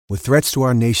With threats to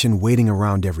our nation waiting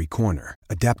around every corner,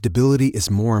 adaptability is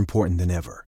more important than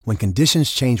ever. When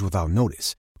conditions change without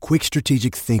notice, quick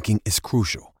strategic thinking is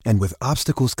crucial. And with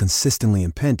obstacles consistently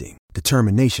impending,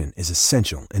 determination is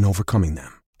essential in overcoming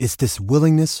them. It's this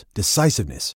willingness,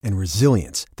 decisiveness, and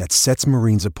resilience that sets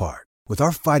Marines apart. With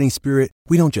our fighting spirit,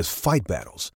 we don't just fight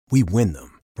battles, we win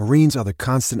them. Marines are the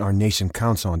constant our nation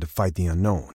counts on to fight the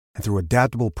unknown. And through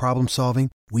adaptable problem solving,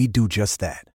 we do just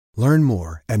that. Learn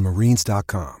more at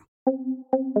marines.com.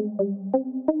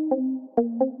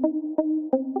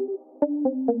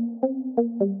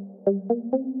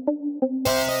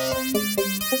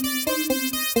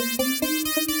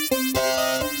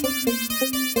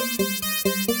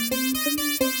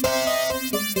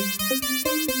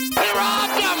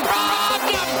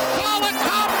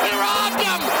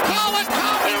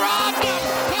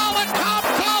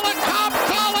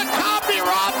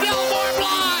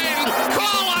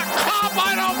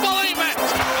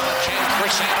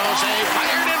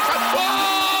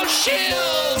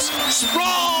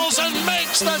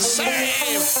 The save.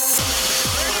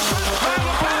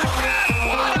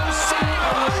 What a save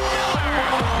by Miller.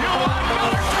 You want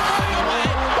Miller throwing away.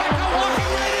 Becca walking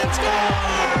right in, score.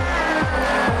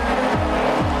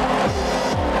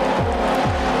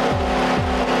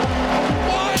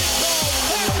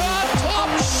 Becca,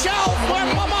 top shelf where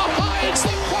Mama hides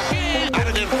the cookies. Out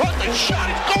of the front, the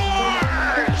shot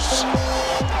scores.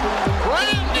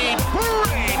 Randy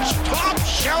Burridge, top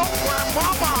shelf where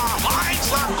Mama hides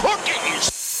the cookies.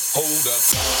 Hold up.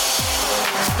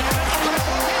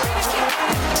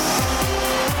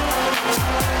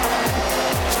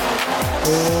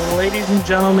 Ladies and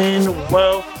gentlemen,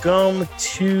 welcome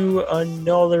to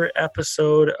another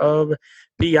episode of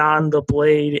Beyond the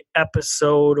Blade,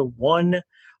 episode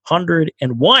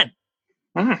 101.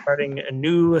 Starting a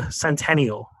new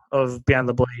centennial of Beyond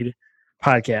the Blade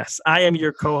podcast. I am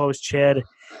your co-host, Chad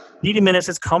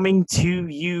DeDominicis, coming to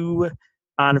you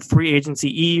on free agency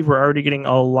eve. We're already getting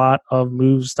a lot of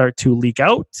moves start to leak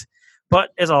out.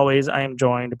 But as always, I am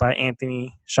joined by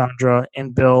Anthony Sciandra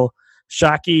and Bill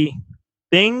Schake.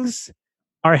 Things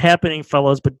are happening,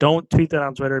 fellas, but don't tweet that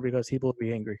on Twitter because people will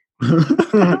be angry.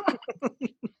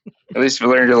 At least you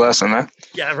learned your lesson, huh?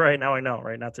 Yeah, right. Now I know,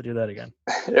 right? Not to do that again.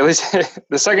 At least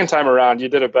the second time around, you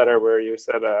did it better where you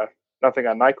said nothing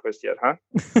on Nyquist yet, huh?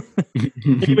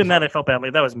 Even then, I felt badly.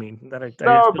 That was mean.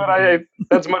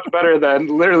 That's much better than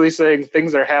literally saying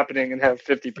things are happening and have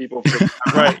 50 people.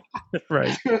 Right.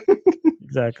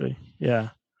 Exactly. Yeah.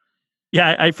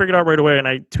 I figured out right away, and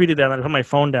I tweeted that, and I put my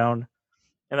phone down,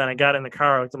 and then I got in the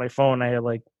car, I looked at my phone, and I had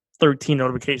like 13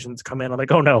 notifications come in. I'm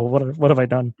like, oh no, what have I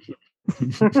done?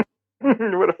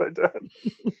 What have I done?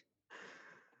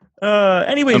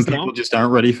 Anyways, some people just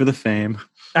aren't ready for the fame.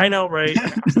 I know, right?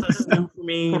 This is new for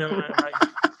me,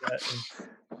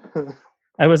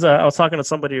 I was talking to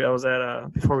somebody. I was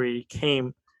at before we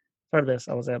started this.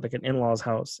 I was at like an in-laws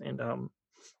house, and I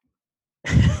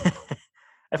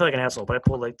feel like an asshole, but I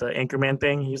pulled like the Anchorman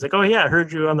thing. He's like, "Oh yeah, I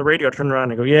heard you on the radio." I turned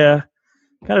around and I go, "Yeah,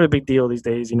 kind of a big deal these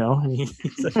days, you know." And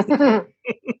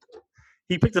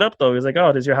he picked it up though. He was like,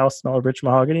 "Oh, does your house smell of rich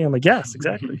mahogany?" I'm like, "Yes,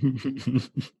 exactly."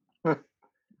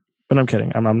 But I'm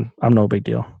kidding. I'm no big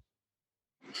deal.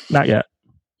 Not yet.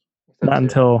 Not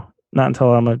until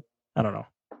I'm I don't know,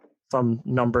 some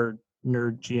number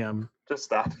nerd GM. Just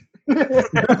stop.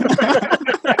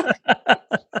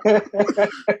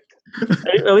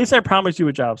 At least I promised you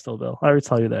a job still, Bill. I already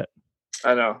tell you that.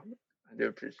 I know. I do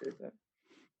appreciate that.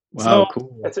 Wow, so,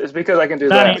 cool. It's because I can do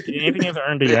that. Anthony hasn't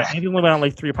earned it yet. Anthony went on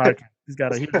like 3 podcasts. He's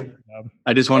got a job.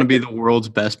 I just want to be the world's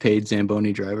best paid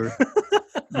Zamboni driver.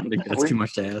 I think that's too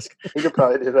much to ask. You could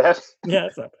probably do that. Yeah,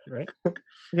 that's not bad, right?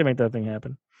 We can make that thing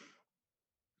happen.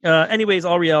 Anyways,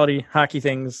 all reality hockey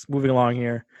things moving along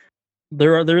here.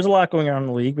 There's a lot going on in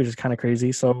the league, which is kind of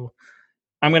crazy. So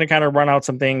I'm going to kind of run out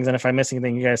some things, and if I miss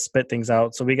anything, you guys spit things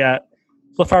out. So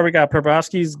so far we got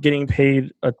Bobrovsky's getting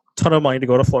paid a ton of money to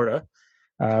go to Florida.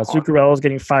 Zuccarello's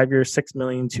getting 5 years, $6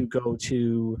 million to go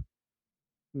to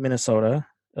Minnesota.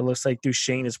 It looks like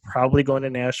Duchesne is probably going to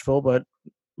Nashville, but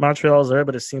Montreal's there,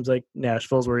 but it seems like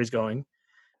Nashville's where he's going.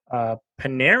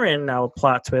 Panarin, now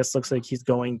plot twist, looks like he's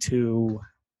going to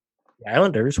the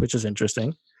Islanders, which is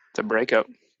interesting. It's a breakup.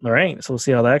 All right, so we'll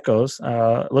see how that goes.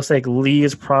 Looks like Lee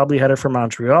is probably headed for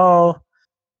Montreal.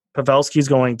 Pavelski's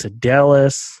going to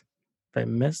Dallas. If I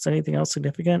missed anything else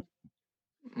significant,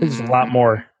 there's a lot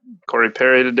more. Corey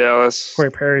Perry to Dallas.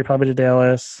 Corey Perry probably to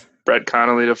Dallas. Brett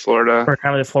Connolly to Florida.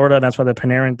 That's why the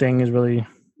Panarin thing is really.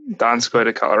 Donskoy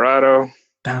to Colorado.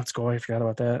 Donskoy, I forgot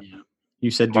about that. Yeah. You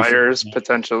said Myers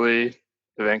potentially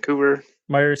to Vancouver.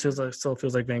 Myers still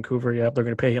feels like Vancouver. Yeah, they're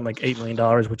going to pay him like $8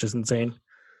 million, which is insane.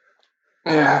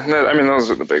 Yeah, no, I mean,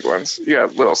 those are the big ones. You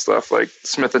got little stuff like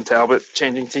Smith and Talbot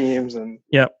changing teams and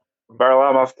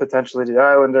Varlamov potentially to the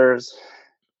Islanders.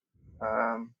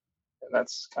 And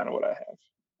that's kind of what I have.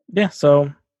 Yeah,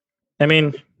 so, I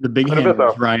mean. The big Quite a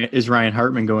hammer bit, is Ryan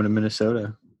Hartman going to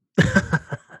Minnesota.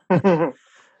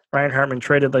 Ryan Hartman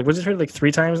traded was he traded like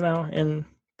 3 times now in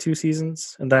 2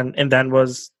 seasons, and then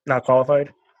was not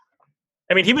qualified.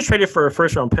 I mean, he was traded for a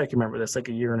first round pick. Remember this, like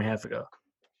a year and a half ago.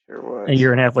 Sure was. A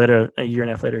year and a half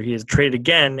later, he is traded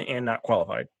again and not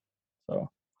qualified. So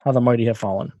how the mighty have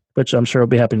fallen, which I'm sure will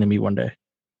be happening to me one day.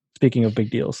 Speaking of big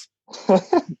deals,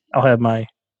 I'll have my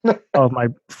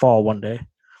fall one day.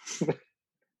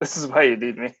 This is why you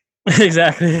need me.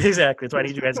 Exactly. That's why I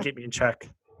need you guys to keep me in check.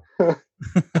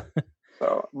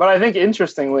 So, but I think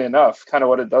interestingly enough, kind of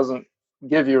what it doesn't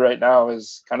give you right now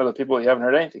is kind of the people you haven't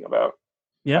heard anything about.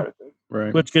 Yeah.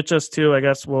 Right. Which gets us to, I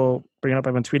guess we'll bring it up.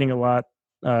 I've been tweeting a lot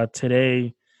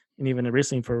today and even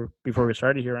recently before we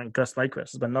started here on Gus Nyquist.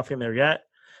 There's been nothing there yet.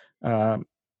 The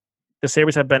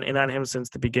Sabres have been in on him since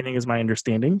the beginning, is my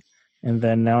understanding. And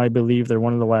then now I believe they're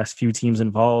one of the last few teams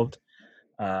involved.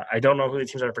 I don't know who the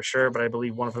teams are for sure, but I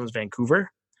believe one of them is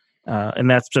Vancouver. And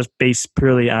that's just based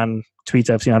purely on tweets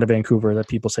I've seen out of Vancouver that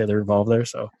people say they're involved there.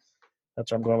 So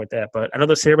that's where I'm going with that. But I know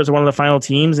the Sabres are one of the final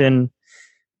teams, and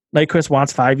Nyquist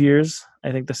wants 5 years.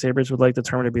 I think the Sabres would like the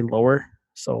term to be lower.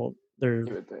 So there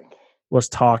was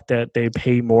talk that they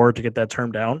pay more to get that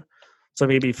term down. So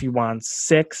maybe if he wants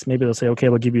 6, maybe they'll say, okay,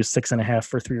 we'll give you 6.5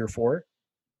 for 3 or 4,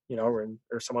 or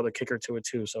some other kicker to it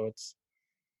too. So it's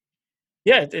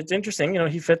interesting.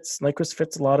 Nyquist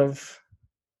fits a lot of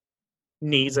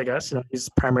needs, I guess. He's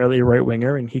primarily a right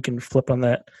winger, and he can flip on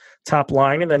that top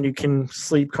line, and then you can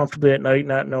sleep comfortably at night,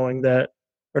 not knowing that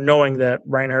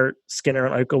Reinhart, Skinner,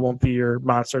 and Eichel won't be your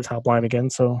monster top line again.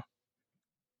 So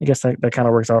I guess that kind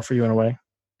of works out for you in a way.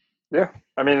 Yeah.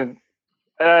 I mean,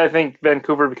 I think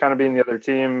Vancouver kind of being the other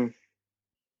team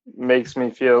makes me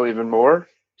feel even more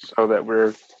so that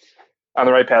we're on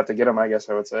the right path to get him, I guess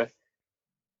I would say.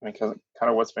 I mean, kind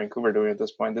of what's Vancouver doing at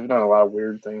this point? They've done a lot of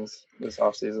weird things this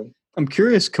offseason. I'm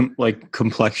curious,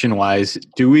 complexion-wise,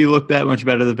 do we look that much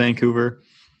better than Vancouver?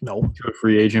 No. To a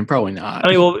free agent? Probably not.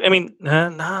 I was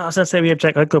going to say we have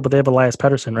Jack Eichel, but they have Elias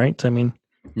Pettersson, right? So,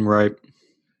 right.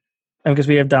 Because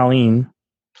we have Dahlin.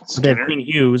 They have Quinn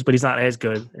Hughes, but he's not as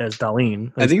good as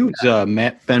Dahlin. I think it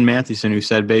was Ben Matheson who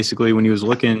said basically when he was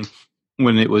looking,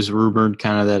 when it was rumored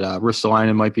kind of that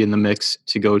Ristolainen might be in the mix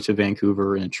to go to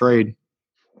Vancouver in a trade,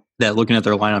 that looking at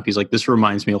their lineup, he's like, this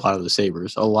reminds me a lot of the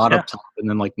Sabres. A lot up top, and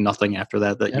then nothing after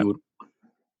that you would.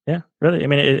 Yeah, really. I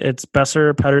mean, it's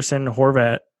Besser, Pettersson,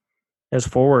 Horvat as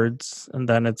forwards, and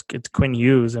then it's Quinn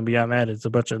Hughes, and beyond that, it's a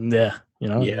bunch of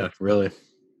Yeah, really.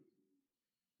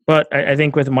 But I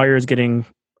think with Myers getting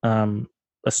a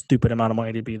stupid amount of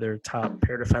money to be their top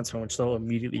pair defenseman, which they'll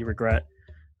immediately regret,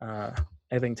 I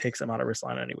think takes them out of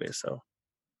Ristolainen anyway. So,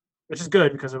 which is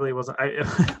good because it really wasn't.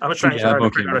 I was trying so hard to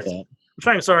figure out. I'm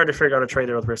trying so hard to figure out a trade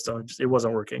there with Risto. It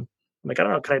wasn't working. I'm like, I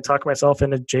don't know. Can I talk myself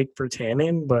into Jake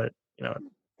Virtanen? But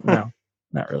no,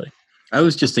 not really. I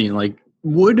was just thinking,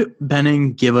 would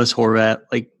Benning give us Horvat?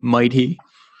 Might he?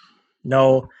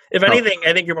 No. If anything,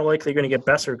 I think you're more likely going to get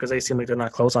Besser because they seem like they're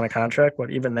not close on a contract.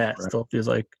 But even that still feels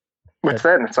like. Which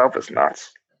that in itself is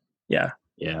nuts. Yeah.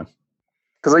 Yeah.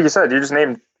 Because like you said, you just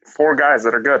named 4 guys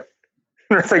that are good.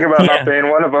 Think about not paying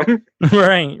one of them.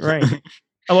 Right.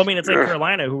 It's like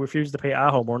Carolina who refused to pay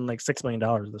Aho more than $6 million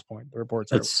at this point. The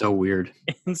reports. That's so weird.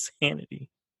 Insanity.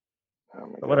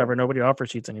 But whatever. Nobody offer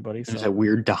sheets anybody. So. There's a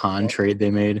weird DeHaan trade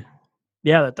they made.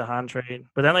 Yeah, that DeHaan trade.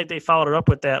 But then they followed it up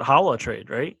with that Holla trade,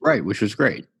 right? Right, which was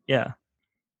great. Yeah.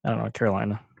 I don't know,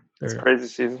 Carolina. It's crazy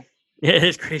season. Yeah, it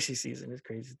is crazy season. It's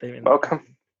crazy.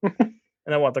 Welcome. And then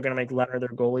they're going to make Leonard their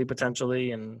goalie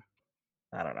potentially, and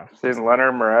I don't know. Season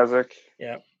Leonard, Mrazek.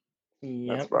 Yeah.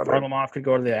 Varlamov could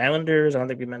go to the Islanders. I don't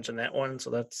think we mentioned that one, so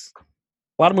that's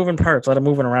a lot of moving parts, a lot of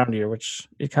moving around here, which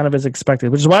it kind of is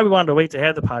expected, which is why we wanted to wait to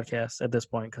have the podcast at this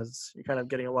point, because you're kind of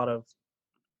getting a lot of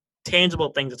tangible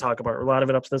things to talk about. A lot of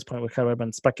it up to this point would kind of have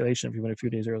been speculation if you went a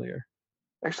few days earlier.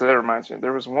 Actually, that reminds me.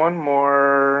 There was one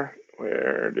more.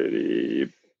 Where did he?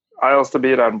 Isles to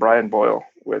beat on Brian Boyle,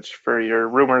 which for your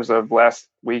rumors of last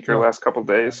week or last couple of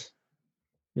days,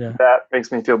 that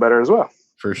makes me feel better as well.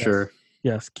 For sure.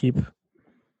 Yes, keep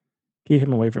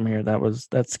him away from here.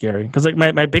 That's scary. Because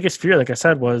my biggest fear, like I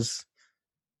said, was,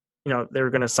 they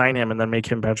were going to sign him and then make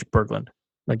him Patrick Berglund.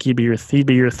 He'd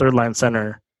be your third line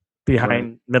center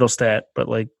behind Middlestat, but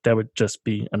that would just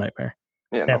be a nightmare.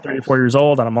 Yeah, at 34 years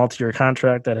old on a multi-year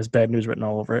contract that has bad news written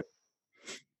all over it.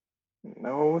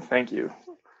 No, thank you.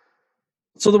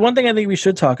 So the one thing I think we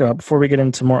should talk about before we get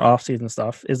into more off-season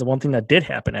stuff is the one thing that did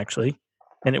happen, actually,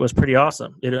 and it was pretty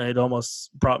awesome. It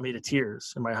almost brought me to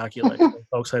tears in my hockey life. I was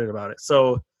so excited about it.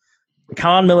 So the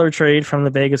Colin Miller trade from the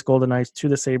Vegas Golden Knights to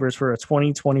the Sabres for a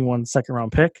 2021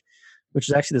 second-round pick, which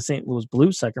is actually the St. Louis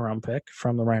Blues second-round pick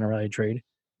from the Ryan O'Reilly trade.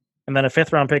 And then a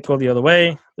fifth-round pick go the other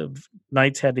way. The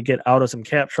Knights had to get out of some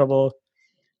cap trouble.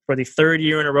 For the third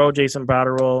year in a row, Jason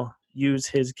Botterill used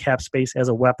his cap space as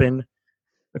a weapon,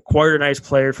 acquired a nice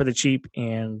player for the cheap,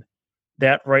 and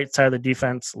that right side of the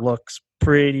defense looks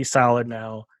pretty solid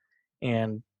now.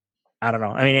 And I don't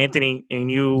know. I mean, Anthony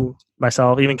and you,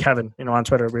 myself, even Kevin, on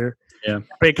Twitter, we're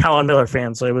big Colin Miller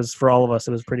fans. So it was, for all of us,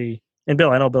 it was pretty – and Bill,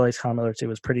 I know Billy's Colin Miller too. It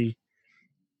was pretty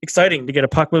exciting to get a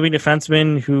puck-moving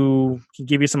defenseman who can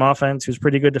give you some offense, who's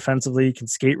pretty good defensively, can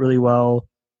skate really well.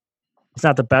 He's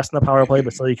not the best in the power play,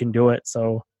 but still he can do it.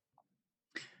 So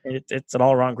it's an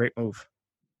all-around great move.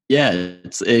 Yeah,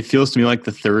 it feels to me like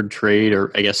the third trade, or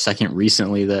I guess second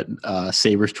recently, that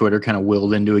Sabres Twitter kind of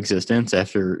willed into existence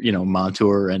after,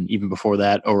 Montour, and even before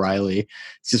that, O'Reilly.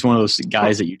 It's just one of those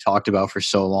guys that you talked about for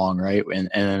so long, right?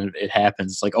 And it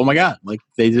happens. It's like, oh my God, like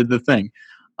they did the thing.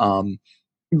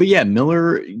 But yeah,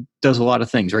 Miller does a lot of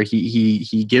things, right?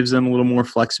 He gives them a little more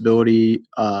flexibility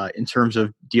in terms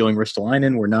of dealing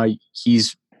Ristolainen, where now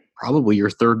he's probably your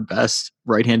third best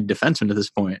right-handed defenseman at this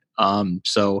point.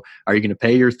 So are you going to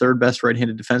pay your third best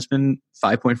right-handed defenseman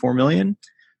 $5.4 million?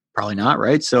 Probably not,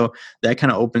 right? So that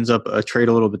kind of opens up a trade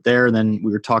a little bit there. And then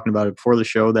we were talking about it before the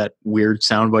show, that weird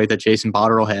soundbite that Jason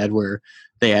Botterill had where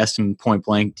they asked him point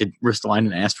blank, did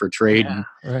Ristolainen ask for a trade? Yeah,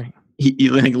 and right. He,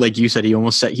 like you said, he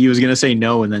almost said he was going to say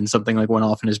no, and then something like went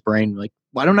off in his brain, like,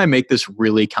 why don't I make this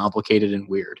really complicated and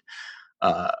weird?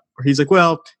 He's like,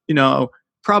 well,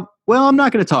 well, I'm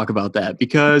not going to talk about that,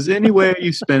 because any way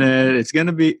you spin it, it's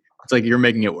like you're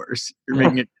making it worse. You're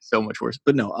making it so much worse.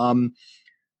 But no,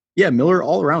 yeah, Miller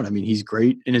all around. I mean, he's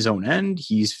great in his own end.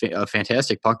 He's a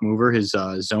fantastic puck mover. His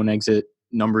zone exit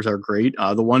numbers are great.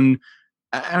 The one,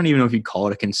 I don't even know if you'd call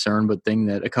it a concern, but thing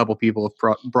that a couple people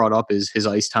have brought up is his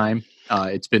ice time.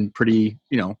 It's been pretty,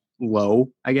 low,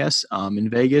 I guess, in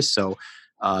Vegas. So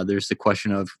there's the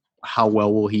question of how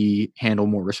well will he handle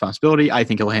more responsibility. I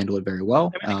think he'll handle it very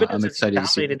well. I'm excited to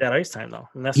see. He dominated that ice time, though.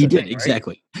 And that's he the did, thing, right?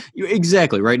 exactly.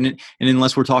 Exactly, right? And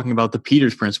unless we're talking about the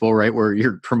Peters principle, right, where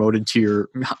you're promoted to your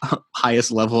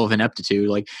highest level of ineptitude,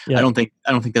 like, yeah. I don't think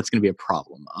that's going to be a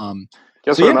problem.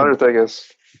 Guess what? Another thing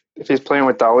is, if he's playing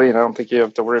with Dolly, I don't think you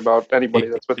have to worry about anybody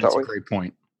that's with Dolly. That's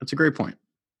a great point.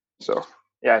 So,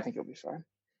 yeah, I think he'll be fine.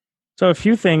 So a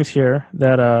few things here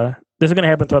that this is going to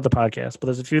happen throughout the podcast, but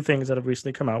there's a few things that have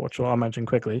recently come out, which I'll mention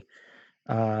quickly.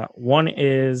 One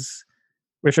is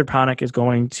Richard Panik is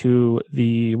going to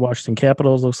the Washington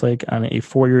Capitals, looks like, on a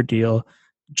 4-year deal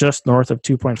just north of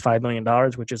 $2.5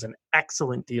 million, which is an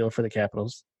excellent deal for the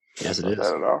Capitals. Yes, it is.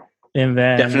 I don't know. And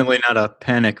then definitely not a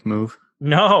panic move.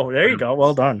 No, there you go.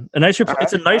 Well done. It's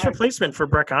a nice replacement for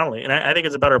Brett Connolly, and I think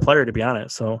it's a better player, to be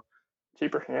honest. So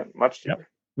cheaper, yeah, much cheaper.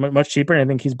 Yep. Much cheaper, and I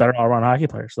think he's better all-around hockey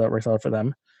player, so that works out for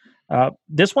them.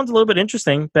 This one's a little bit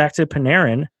interesting. Back to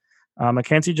Panarin.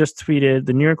 Mackenzie just tweeted,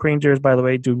 the New York Rangers, by the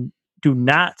way, do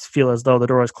not feel as though the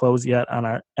door is closed yet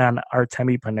on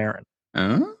Artemi Panarin.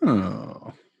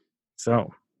 Oh.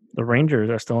 So the Rangers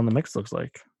are still in the mix, looks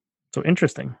like. So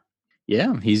interesting.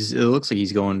 Yeah, it looks like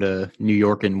he's going to New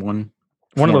York in one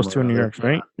of those two in New York,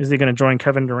 right? Is he going to join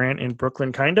Kevin Durant in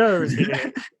Brooklyn, kinda, or is he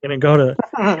going to go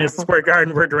to his Square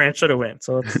Garden where Durant should have went?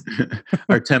 So it's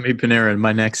Artemi Panarin,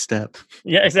 my next step.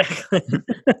 Yeah, exactly.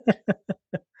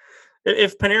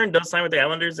 If Panarin does sign with the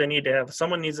Islanders,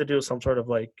 someone needs to do some sort of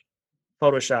like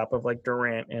Photoshop of like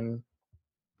Durant and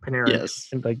Panarin, yes,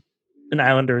 and like an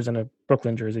Islanders and a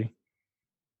Brooklyn jersey.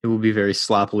 It will be very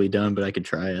sloppily done, but I could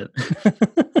try it.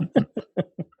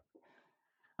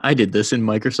 I did this in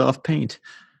Microsoft Paint.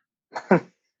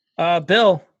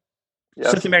 Bill,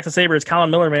 yes. Shifting back to Sabres, Colin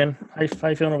Miller, man. How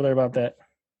you feeling over there about that?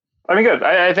 I mean, good.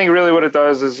 I think really what it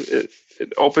does is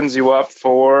it opens you up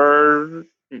for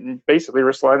basically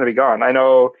Ristolainen to be gone. I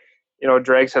know,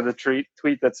 Dregs had the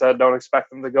tweet that said don't expect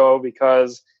them to go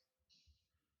because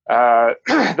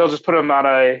they'll just put him on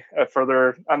a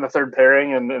further on the third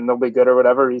pairing and they'll be good or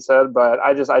whatever he said. But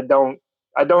I don't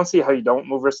see how you don't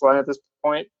move Ristolainen at this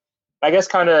point. I guess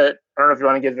kind of, I don't know if you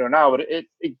want to get into it now, but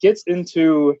it gets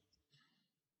into,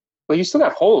 well, you still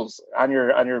got holes on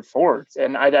your forwards.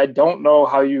 And I don't know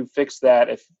how you fix that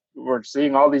if we're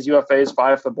seeing all these UFAs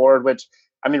fly off the board, which,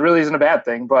 I mean, really isn't a bad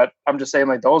thing, but I'm just saying,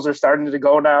 like, those are starting to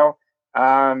go now.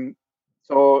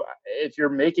 So if you're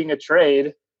making a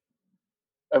trade,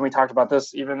 and we talked about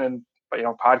this even in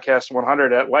podcast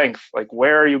 100 at length. Like,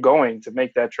 where are you going to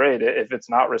make that trade if it's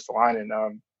not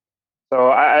Ristolainen?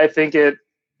 So I think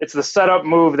it's the setup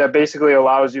move that basically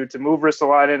allows you to move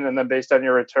Ristolainen, and then based on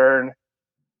your return,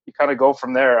 you kind of go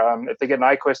from there. If they get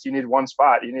Nyquist, you need one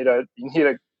spot. You need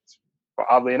a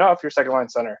oddly enough, your second line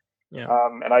center. Yeah.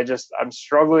 And I'm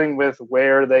struggling with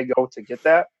where they go to get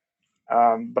that.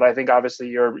 But I think obviously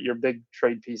your big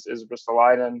trade piece is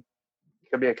Ristolainen. It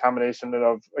could be a combination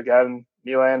of, again,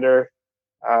 Nylander,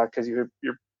 because you're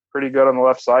pretty good on the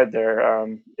left side there.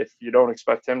 If you don't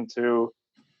expect him to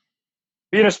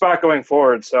be in a spot going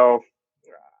forward. So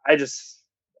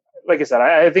like I said,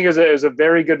 I think it was a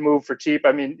very good move for cheap.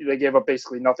 I mean, they gave up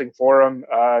basically nothing for him.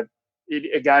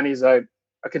 Again, he's a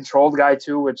controlled guy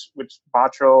too, which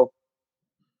Bottrill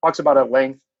talks about at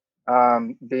length,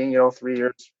 being 3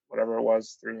 years, whatever it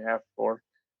was, 3.5, 4.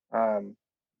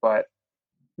 But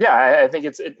yeah, I think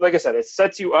it's like I said, it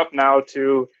sets you up now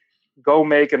to go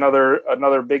make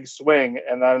another big swing,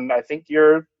 and then I think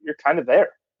you're kind of there.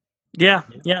 Yeah,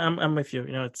 I'm with you.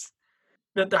 It's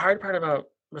the hard part about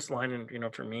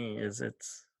Ristolainen, for me is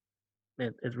it's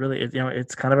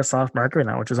kind of a soft market right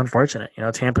now, which is unfortunate.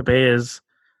 Tampa Bay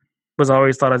was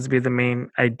always thought as to be the main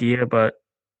idea, but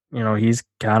he's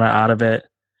kind of out of it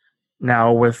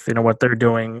now with what they're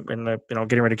doing and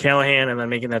getting rid of Callahan and then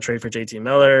making that trade for JT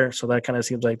Miller. So that kind of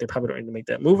seems like they probably don't need to make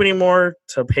that move anymore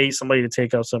to pay somebody to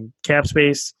take out some cap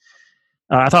space.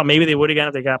 I thought maybe they would have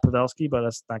if they got Pavelski, but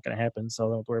that's not going to happen. So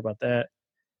don't worry about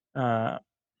that.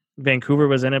 Vancouver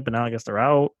was in it, but now I guess they're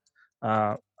out.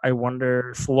 I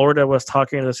wonder. Florida was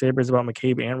talking to the Sabres about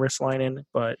McCabe and Ristolainen,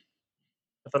 but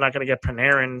if they're not going to get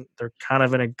Panarin, they're kind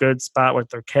of in a good spot with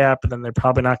their cap, and then they're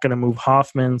probably not going to move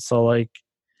Hoffman. So, I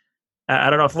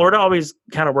don't know. Florida always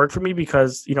kind of worked for me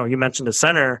because, you mentioned the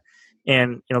center,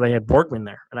 and, they had Borgman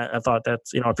there. And I thought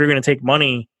that's, if you're going to take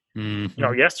money,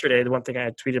 yesterday, the one thing I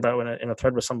had tweeted about in a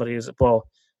thread with somebody is, well,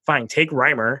 fine, take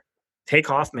Reimer, take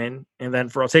Hoffman, and then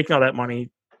for taking all that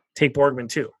money, take Borgman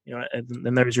too, and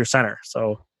then there's your center.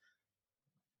 So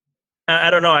I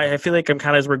don't know. I feel like I'm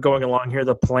kind of, as we're going along here,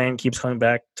 the plan keeps coming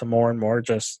back to more and more.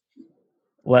 Just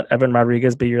let Evan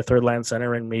Rodriguez be your third line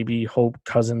center and maybe hope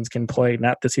Cousins can play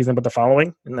not this season, but the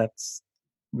following. And that's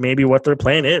maybe what their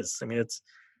plan is. I mean,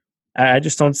 I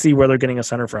just don't see where they're getting a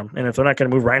center from. And if they're not going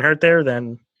to move Reinhart there,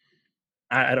 then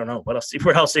I don't know what else are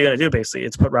you going to do? Basically,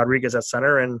 it's put Rodriguez at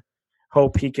center and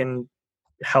hope he can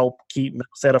help keep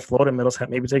Middlestat afloat and Middlestat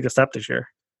maybe take a step this year.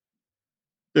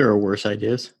 There are worse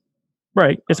ideas,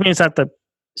 right? It's not the.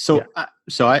 So, yeah.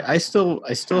 I still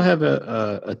have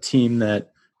a team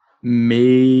that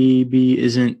maybe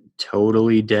isn't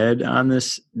totally dead on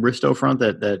this Risto front.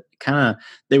 That kind of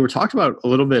they were talked about a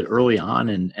little bit early on,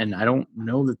 and I don't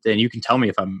know that. Then you can tell me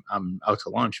if I'm out to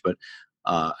lunch, but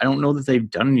I don't know that they've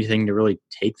done anything to really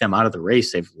take them out of the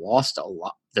race. They've lost a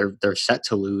lot. They're set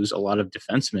to lose a lot of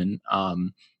defensemen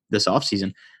this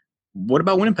offseason. What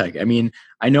about Winnipeg? I mean,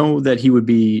 I know that he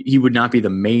would not be the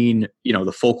main,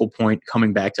 the focal point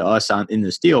coming back to us in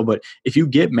this deal. But if you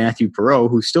get Matthew Perreault,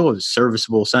 who's still a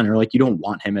serviceable center, you don't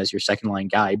want him as your second line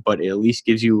guy, but it at least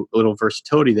gives you a little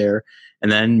versatility there.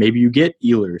 And then maybe you get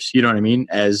Ehlers, you know what I mean,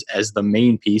 as the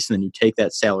main piece, and then you take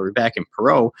that salary back in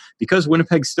Perreault, because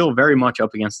Winnipeg's still very much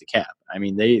up against the cap. I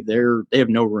mean, they have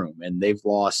no room, and they've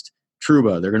lost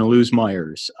Trouba. They're going to lose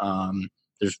Myers.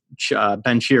 There's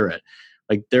Ben Chirrut.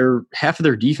 Half of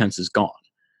their defense is gone.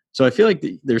 So I feel like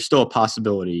there's still a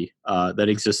possibility that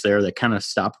exists there that kind of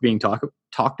stopped being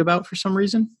talked about for some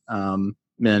reason. And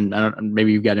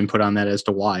maybe you've got input on that as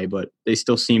to why, but they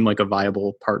still seem like a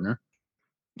viable partner.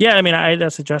 Yeah, I mean, I had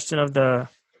a suggestion of I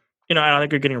don't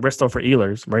think you're getting Risto for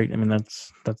Ehlers, right? I mean,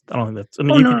 that's. I don't think that's. I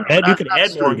mean, you can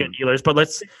add more and get Ehlers, but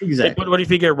let's exactly. What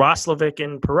if you get Roslovic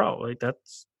and Perreault?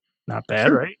 That's not bad,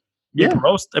 sure. Right? Yeah,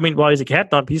 Perreault, I mean, while he's a cat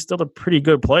dump, he's still a pretty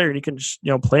good player, and he can just,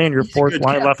 play in your fourth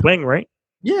line left wing, right?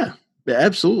 Yeah,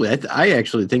 absolutely. I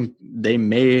actually think they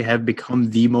may have become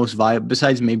the most viable.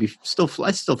 Besides, maybe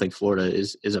I still think Florida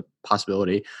is a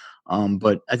possibility,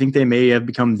 but I think they may have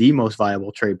become the most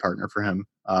viable trade partner for him,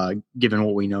 given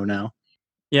what we know now.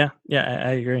 Yeah,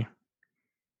 I agree.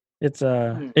 It's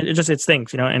it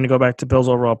stinks, and to go back to Bill's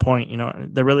overall point,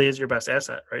 that really is your best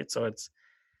asset, right? So it's.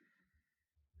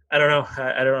 I don't know.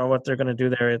 I don't know what they're going to do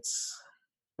there.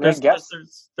 There's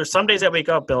some days I wake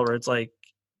up, Bill, where it's like,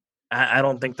 I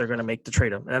don't think they're going to make the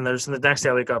trade him. And there's the next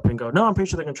day I wake up and go, no, I'm pretty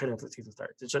sure they're going to trade him after the season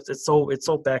starts. It's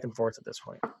so back and forth at this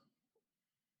point.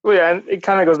 Well, yeah, and it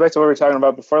kind of goes back to what we were talking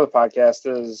about before the podcast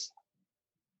is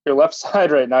your left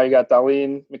side right now. You got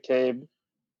Dahlin, McCabe,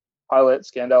 Pilot,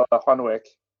 Scandella, Hunwick.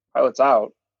 Pilot's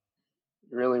out.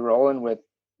 You're really rolling with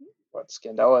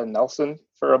Scandella and Nelson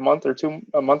for a month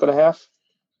and a half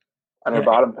on their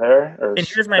bottom pair. Or and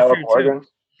here's my fear too.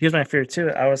 Here's my fear too.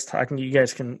 I was talking. You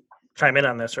guys can chime in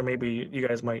on this, or maybe you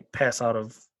guys might pass out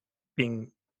of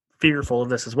being fearful of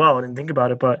this as well. I didn't think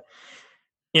about it, but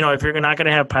if you're not going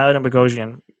to have Pilot and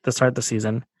Bogosian to start the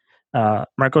season,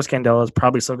 Marco Scandella is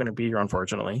probably still going to be here,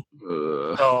 unfortunately.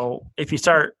 So if you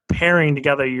start pairing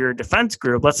together your defense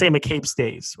group, let's say McCabe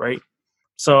stays, right?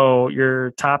 So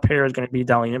your top pair is going to be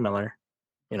Dahlin and Miller,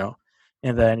 and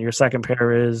then your second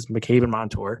pair is McCabe and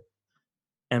Montour.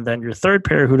 And then your third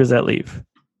pair, who does that leave?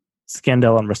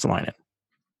 Scandella and Ristolainen.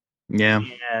 Yeah.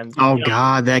 And,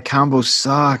 God, that combo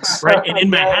sucks. Right. And in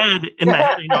my head,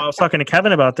 I was talking to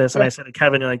Kevin about this, and I said to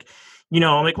Kevin, I'm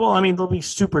like, well, I mean, they'll be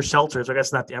super shelters. I guess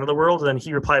it's not the end of the world. And then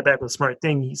he replied back with a smart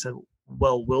thing. He said,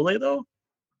 well, will they, though?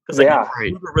 Because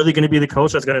we're really going to be the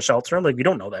coach that's going to shelter him. Like, we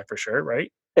don't know that for sure, right?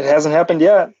 It hasn't happened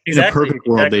yet. Exactly. In a perfect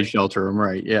world, they shelter him,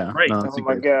 right? Yeah. Right. No, oh,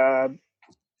 my God.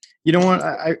 You know what?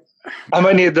 I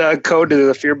might need the code to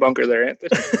the fear bunker there, Anthony.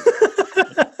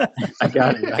 I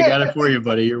got it for you,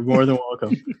 buddy. You're more than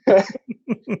welcome.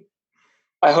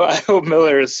 I hope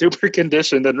Miller is super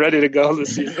conditioned and ready to go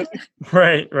this season.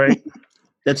 Right.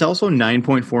 That's also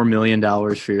 $9.4 million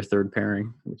for your third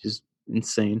pairing, which is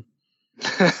insane.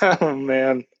 Oh,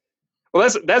 man. Well,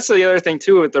 that's the other thing,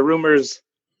 too, with the rumors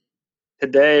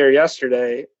today or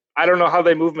yesterday. I don't know how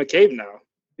they move McCabe now,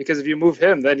 because if you move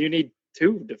him, then you need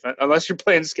two defense, unless you're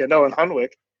playing Scandella and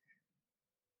Hunwick,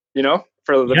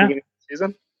 for the beginning of the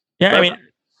season. Yeah, I mean,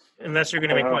 unless you're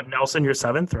going to make Nelson your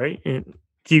seventh, right?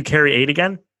 Do you carry 8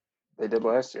 again? They did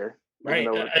last year. Right.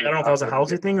 I don't know if that was a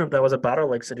housing thing or if that was a Battle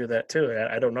likes to do that too.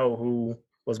 I don't know who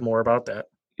was more about that.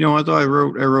 You know what, though? I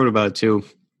wrote about it too.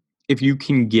 If you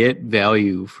can get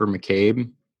value for McCabe,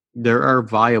 there are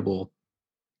viable,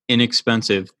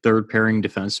 inexpensive third pairing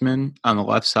defensemen on the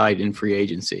left side in free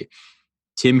agency.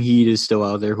 Tim Heed is still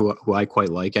out there, who I quite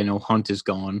like. I know Hunt is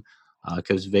gone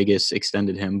because Vegas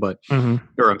extended him, but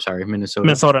or I'm sorry, Minnesota.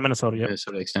 Yeah.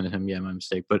 Minnesota extended him. Yeah, my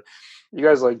mistake. But you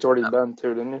guys like Jordy Ben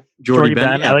too, didn't you? Jordy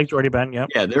Ben. Yeah. I like Jordy Ben. Yep.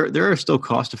 Yeah, there are still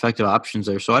cost-effective options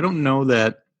there. So I don't know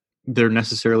that they're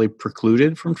necessarily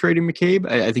precluded from trading McCabe.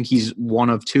 I think he's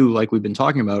one of two, like we've been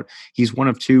talking about. He's one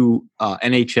of two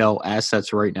NHL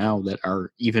assets right now that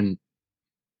are even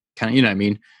kind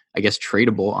of, I guess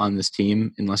tradable on this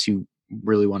team, unless you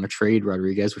really want to trade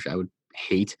Rodriguez, which I would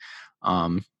hate.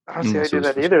 I don't see how you do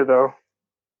that either, though.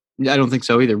 I don't think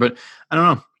so either, but I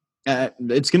don't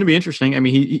know. It's going to be interesting. I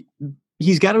mean,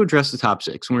 he's got to address the top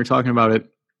six. When we were talking about it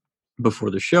before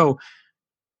the show,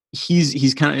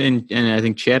 he's kind of, and I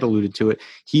think Chad alluded to it.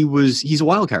 He's a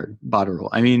wild card, Botterill.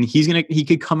 I mean, he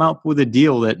could come out with a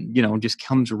deal that just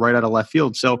comes right out of left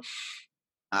field. So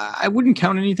I wouldn't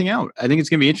count anything out. I think it's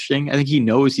going to be interesting. I think he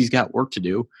knows he's got work to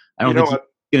do. I don't think he's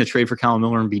going to trade for Colin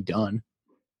Miller and be done.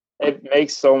 It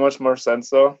makes so much more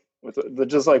sense, though. With the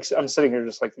just like I'm sitting here,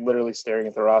 just like literally staring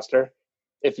at the roster.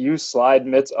 If you slide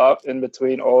Mitz up in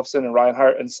between Olofsson and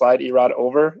Reinhart and slide Erod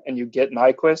over, and you get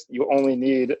Nyquist, you only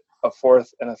need a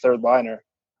fourth and a third liner.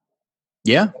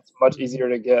 Yeah, it's much easier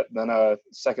to get than a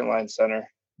second line center.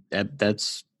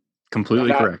 That's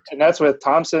completely correct. And that's with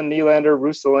Thompson, Nylander,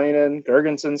 Ristolainen,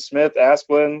 Gergensen, Smith,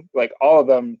 Asplund, like all of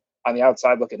them on the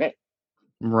outside looking in.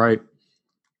 Right.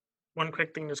 One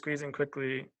quick thing to squeeze in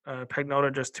quickly.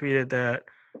 Pagnotta just tweeted that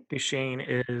Duchesne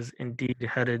is indeed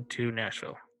headed to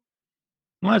Nashville.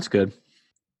 Well, that's good.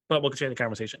 But we'll continue the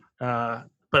conversation. But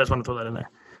I just want to throw that in there.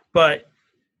 But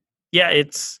yeah,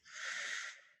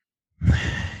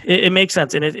 it makes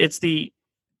sense, and it's the.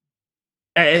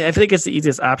 I think it's the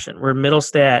easiest option. Where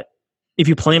Middlestat, if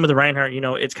you play him with Reinhart,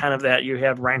 it's kind of that you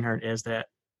have Reinhart as that,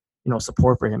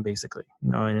 support for him basically.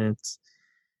 And it's.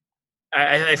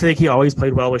 I think he always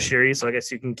played well with Sherry, so I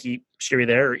guess you can keep Sherry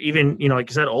there. Or even, like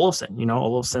you said, Olofsson.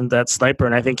 Olofsson, that sniper,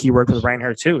 and I think he worked with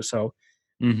Reinhart too. So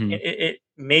it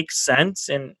makes sense.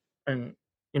 And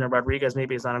Rodriguez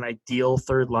maybe is not an ideal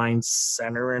third line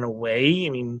center in a way. I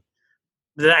mean,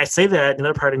 I say that,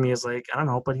 another part of me is like, I don't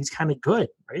know, but he's kind of good,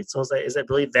 right? So is that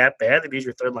really that bad that he's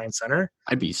your third line center?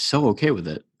 I'd be so okay with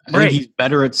it. I think he's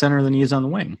better at center than he is on the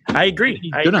wing. I agree.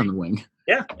 He's good on the wing.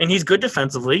 Yeah, and he's good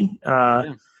defensively.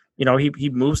 He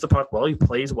moves the puck well. He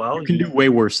plays well. You can do way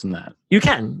worse than that. You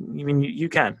can. I mean, you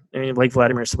can. I mean, like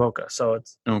Vladimir Sobotka. So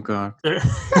it's. Oh God.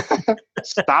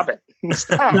 Stop it!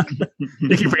 Stop.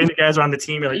 You keep bringing the guys on the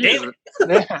team. You're like, damn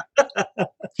it.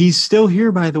 He's still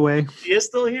here, by the way. He is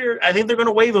still here. I think they're going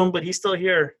to waive him, but he's still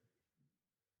here.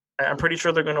 I'm pretty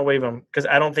sure they're going to waive him because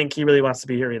I don't think he really wants to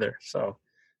be here either. So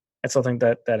I still think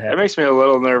that happens. It makes me a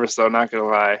little nervous, though. Not going to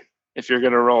lie. If you're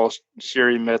going to roll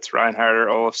Sherry, Mitz, Reinhart, or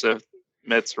Olofsson,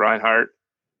 Mitz, Reinhart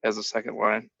as a second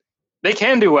line. they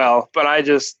can do well, but I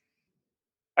just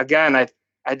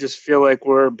feel like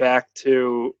we're back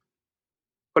to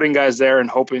putting guys there and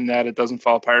hoping that it doesn't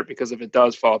fall apart, because if it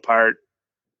does fall apart,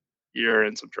 you're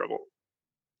in some trouble.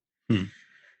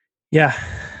 Yeah.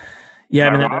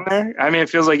 I mean, it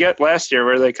feels like it last year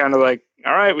where they kind of like,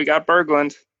 all right, we got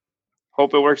Berglund,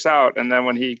 hope it works out. And then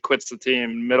when he quits the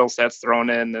team, Middlestad's thrown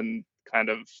in and kind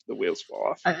of the wheels fall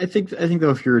off. I think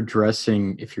though, if you're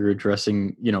addressing,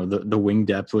 the wing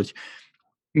depth, which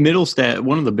Middlestad,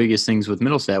 one of the biggest things with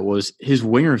Middlestad was his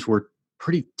wingers were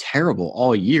pretty terrible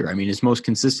all year. I mean, his most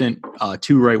consistent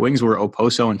two right wings were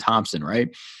Oposo and Thompson, right?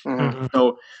 Mm-hmm.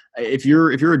 So if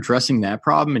you're addressing that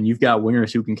problem and you've got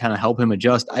wingers who can kind of help him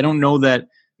adjust, I don't know that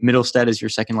Middlestad as your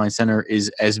second line center is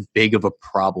as big of a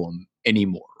problem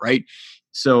anymore, right?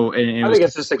 So and I think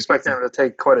it's just expecting him to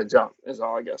take quite a jump is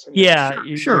all, I guess.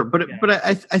 Sure. But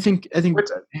I think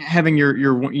having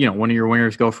your one of your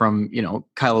wingers go from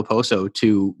Kyle Oposo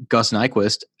to Gus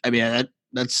Nyquist, I mean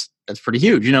that's pretty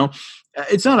huge.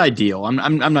 It's not ideal.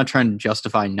 I'm not trying to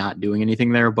justify not doing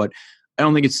anything there, but I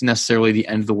don't think it's necessarily the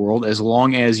end of the world as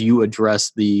long as you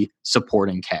address the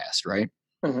supporting cast, right?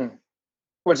 Mm-hmm.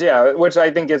 Which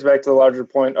I think gets back to the larger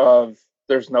point of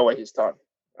there's no way he's done.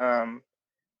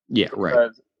 Yeah, right.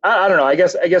 I don't know. I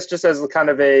guess just as kind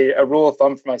of a rule of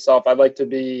thumb for myself, I'd like to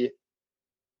be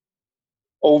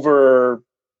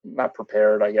not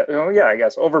prepared, I guess. I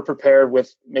guess over prepared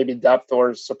with maybe depth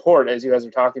or support, as you guys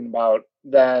are talking about,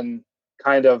 than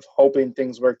kind of hoping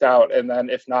things worked out. And then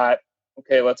if not,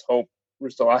 okay, let's hope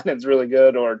Ristolainen's really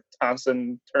good or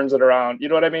Thompson turns it around. You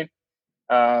know what I mean?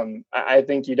 I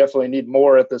think you definitely need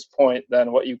more at this point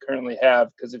than what you currently have,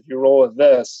 because if you roll with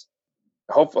this,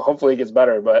 hopefully it gets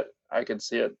better, but I could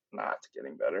see it not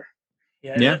getting better.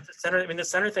 Yeah. The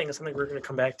center thing is something we're going to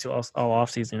come back to all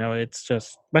offseason. It's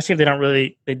just, especially if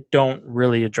they don't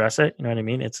really address it. You know what I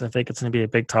mean? I think it's going to be a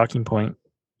big talking point.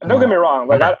 And don't get me wrong.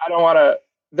 Like I don't want to.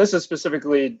 This is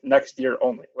specifically next year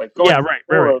only. Like going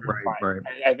forward, right.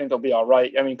 I think they'll be all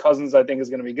right. I mean, Cousins I think is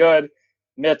going to be good.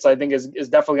 Mitz I think is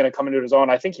definitely going to come into his own.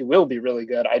 I think he will be really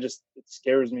good. It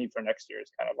scares me for next year. Is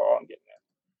kind of all I'm getting at.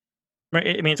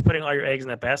 Right. I mean, it's putting all your eggs in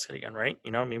that basket again, right?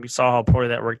 I mean, we saw how poorly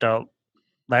that worked out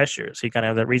last year. So you kind of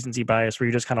have that recency bias where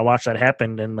you just kind of watch that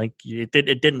happen and like it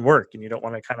didn't work, and you don't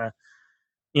want to kind of,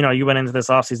 you went into this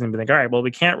offseason and be like, all right, well, we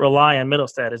can't rely on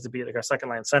Middlestad as to be like our second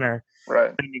line center.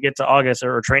 Right. And you get to August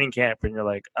or training camp and you're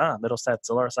like, Middlestad's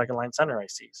still our second line center, I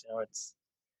see. So it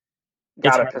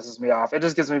pisses me off. It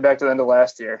just gets me back to the end of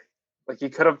last year. Like you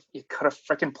could have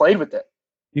freaking played with it.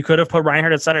 You could have put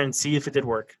Reinhardt at center and see if it did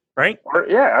work, right?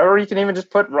 Or you can even just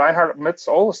put Reinhardt, Mitz,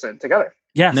 Olsen together.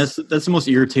 Yeah, and that's the most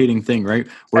irritating thing, right?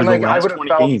 Where the last 20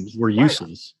 games were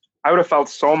useless. I would have felt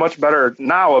so much better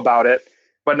now about it,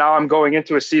 but now I'm going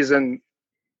into a season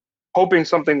hoping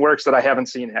something works that I haven't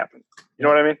seen happen. You know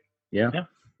what I mean? Yeah.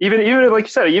 Even like you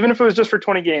said, even if it was just for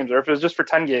 20 games or if it was just for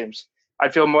 10 games,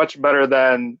 I'd feel much better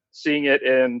than seeing it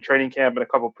in training camp and a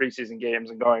couple preseason games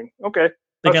and going, okay.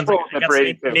 Against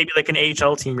maybe like an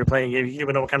AHL team you're playing, you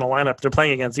even know what kind of lineup they're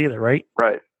playing against either, right?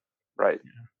 Right. Yeah.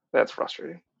 That's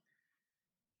frustrating.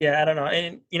 Yeah, I don't know.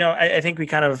 And, I think we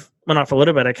kind of went off a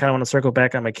little bit. I kind of want to circle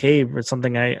back on McCabe. It's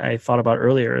something I thought about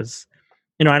earlier is,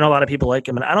 I know a lot of people like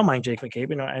him, and I don't mind Jake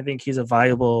McCabe. I think he's a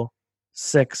valuable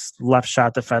sixth left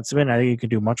shot defenseman. I think you can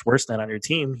do much worse than on your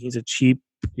team. He's a cheap,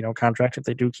 contract if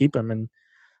they do keep him, and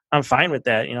I'm fine with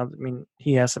that. I mean,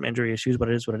 he has some injury issues, but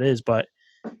it is what it is. But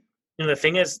the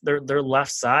thing is, their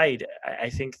left side, I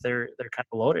think they're kind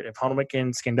of loaded. If Honewick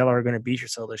and Scandella are going to beat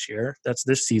yourself this year, that's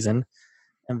this season.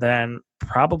 And then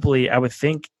probably, I would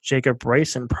think Jacob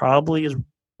Bryson probably is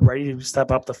ready to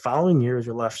step up the following year as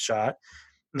your left shot.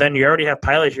 Then you already have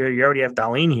Pilot here. You already have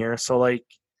Dahlin here. So,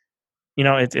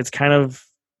 it's kind of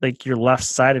like your left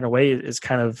side in a way is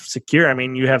kind of secure. I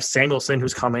mean, you have Samuelson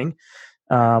who's coming.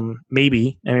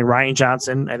 Maybe. I mean, Ryan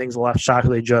Johnson, I think, is a left shot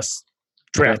who they just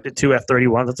drafted to at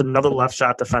 31. That's another left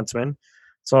shot defenseman.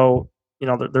 So,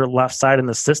 their left side in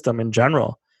the system in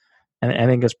general, and I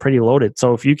think it's pretty loaded.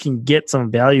 So if you can get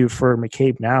some value for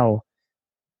McCabe now,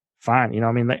 fine.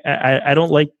 I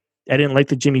didn't like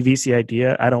the Jimmy Vesey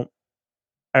idea.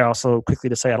 I also quickly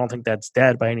to say I don't think that's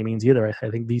dead by any means either. I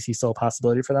think VC's still a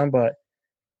possibility for them, but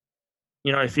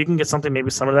if you can get something,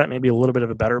 maybe some of that, maybe a little bit of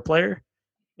a better player,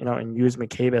 and use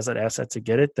McCabe as an asset to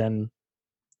get it, then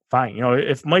fine.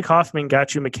 If Mike Hoffman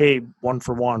got you McCabe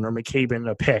 1-for-1 or McCabe in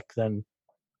a pick, then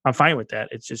I'm fine with that.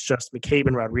 It's just McCabe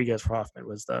and Rodriguez for Hoffman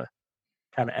was the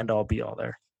kind of end all be all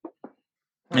there.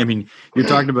 I mean, you're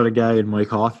talking about a guy in Mike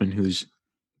Hoffman whose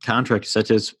contract is set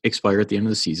to expire at the end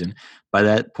of the season. By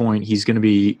that point, he's going to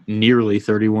be nearly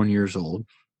 31 years old.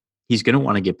 he's going to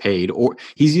want to get paid, or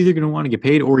he's either going to want to get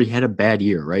paid or he had a bad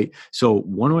year, right? So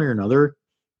one way or another,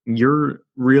 you're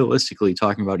realistically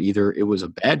talking about either it was a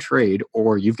bad trade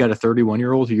or you've got a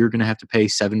 31-year-old who you're going to have to pay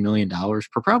 $7 million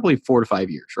for probably 4 to 5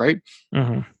 years, right?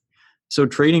 Mm-hmm. So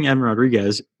trading Evan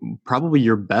Rodriguez, probably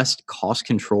your best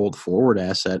cost-controlled forward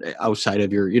asset outside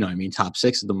of your, top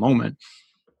 6 at the moment,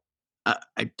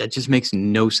 that just makes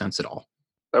no sense at all.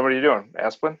 So what are you doing?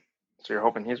 Asplin? So you're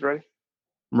hoping he's ready?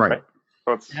 Right.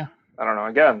 So it's, I don't know.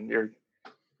 Again,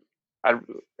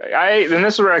 and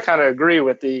this is where I kind of agree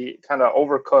with the kind of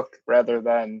overcook rather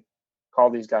than call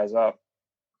these guys up.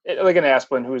 Like an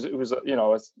Asplin, who's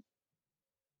a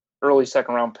early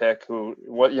second round pick who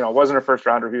wasn't a first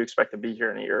rounder who you expect to be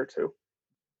here in a year or two.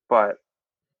 But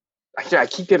I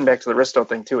keep getting back to the Risto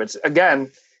thing too. It's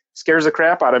again scares the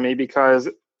crap out of me because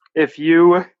if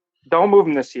you don't move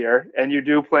him this year and you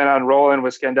do plan on rolling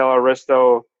with Scandella,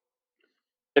 Risto,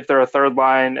 if they're a third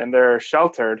line and they're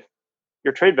sheltered,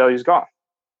 your trade value is gone.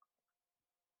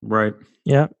 Right.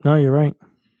 Yeah. No, you're right.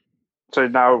 So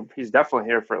now he's definitely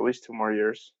here for at least 2 more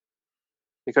years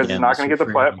because he's not going to get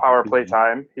the power play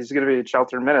time. He's going to be in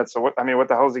sheltered minutes. So what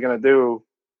the hell is he going to do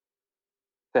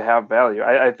to have value?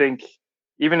 I think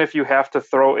even if you have to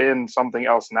throw in something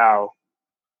else now,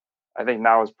 I think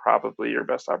now is probably your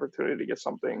best opportunity to get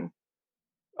something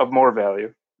of more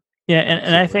value. Yeah,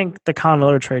 and I think the Colin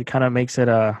Miller trade kind of makes it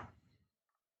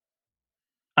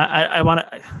I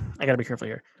gotta be careful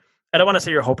here. I don't want to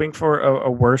say you're hoping for a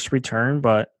worse return,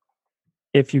 but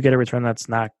if you get a return that's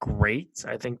not great,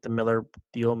 I think the Miller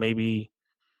deal maybe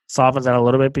softens that a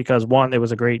little bit because one, it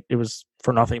was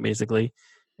for nothing basically,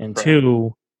 and right.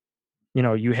 2,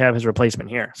 you have his replacement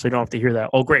here, so you don't have to hear that.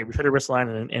 Oh, great, we traded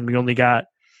Ristolainen and we only got.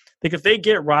 Like if they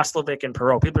get Roslovic and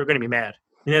Perreault, people are going to be mad.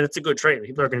 Yeah, that's a good trade.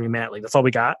 People are going to be mad. Like that's all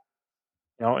we got,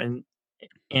 and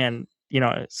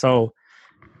so.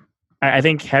 I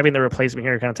think having the replacement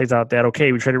here kind of takes out that,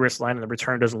 okay, we traded Ristolainen and the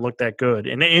return doesn't look that good.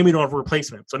 And we don't have a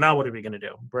replacement. So now what are we going to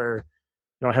do? Where,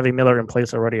 having Miller in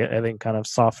place already, I think kind of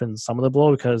softens some of the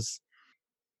blow because,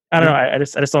 I don't know, I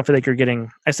just don't feel like you're getting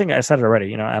 – I think I said it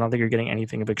already. I don't think you're getting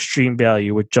anything of extreme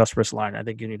value with just Ristolainen. I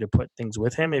think you need to put things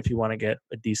with him if you want to get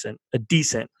a decent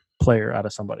player out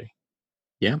of somebody.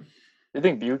 Yeah. Do you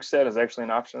think Bukestad is actually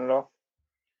an option at all?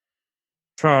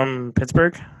 From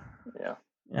Pittsburgh? Yeah.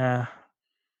 Yeah.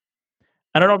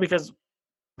 I don't know because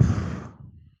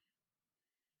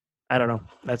I don't know.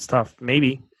 That's tough.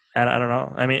 Maybe. I don't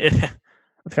know. I mean,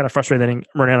 it's kind of frustrating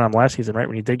running on him last season, right,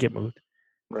 when he did get moved.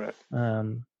 Right.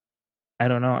 I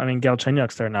don't know. I mean,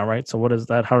 Galchenyuk's there now, right? So what is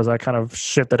that? How does that kind of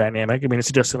shift the dynamic? I mean, is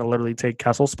he just going to literally take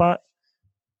Kessel's spot?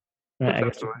 I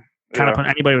guess kind of put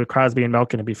anybody with Crosby and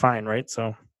Malkin to be fine, right?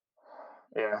 So.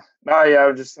 Yeah. No,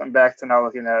 yeah, I'm back to now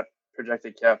looking at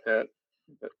projected cap hit.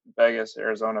 Vegas,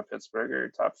 Arizona, Pittsburgh are your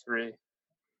top 3.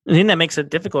 The thing that makes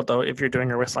it difficult, though, if you're doing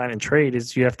a Ristolainen trade,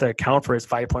 is you have to account for his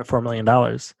 $5.4 million.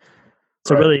 So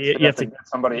really, you have to get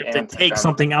somebody you have to take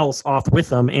something else off with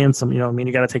them, and some,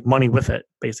 you got to take money with it,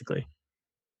 basically.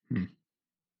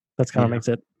 That's kind of makes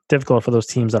it difficult for those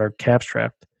teams that are cap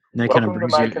strapped. And that kind of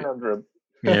brings you.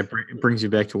 Yeah, it brings you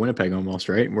back to Winnipeg almost,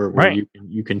 right? Where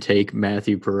you can take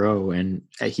Matthew Perreault and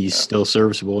he's still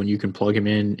serviceable, and you can plug him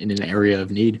in an area of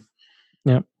need.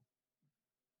 Yep.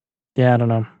 Yeah, I don't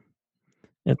know.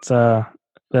 It's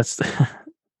that's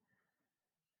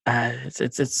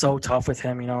it's so tough with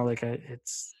him,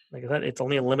 it's like I said, it's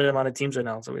only a limited amount of teams right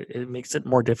now, so it makes it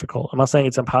more difficult. I'm not saying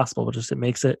it's impossible, but just it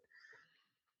makes it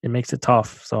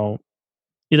tough. So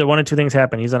either one of 2 things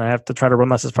happen. He's gonna have to try to run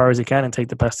this as far as he can and take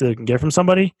the best deal he can get from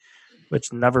somebody,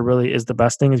 which never really is the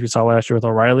best thing, as we saw last year with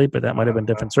O'Reilly, but that might have been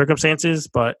different circumstances.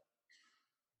 But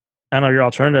I know your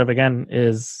alternative again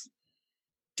is,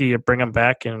 do you bring him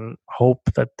back and hope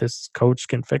that this coach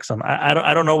can fix him? I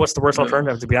don't know what's the worst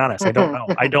alternative, to be honest. I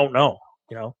don't know.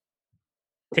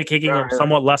 Taking him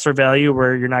somewhat lesser value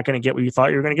where you're not going to get what you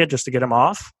thought you were going to get just to get him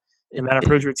off, and that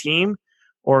improves your team,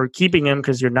 or keeping him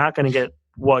because you're not going to get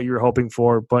what you're hoping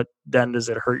for, but then does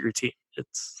it hurt your team?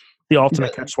 It's the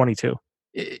ultimate catch-22.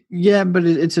 Yeah, but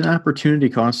it's an opportunity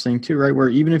cost thing too, right? Where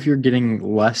even if you're getting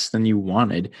less than you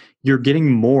wanted, you're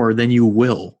getting more than you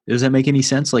will. Does that make any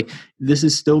sense? Like, this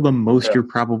is still the most you're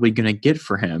probably going to get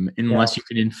for him, unless you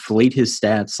can inflate his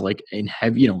stats, like and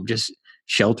have just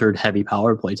sheltered heavy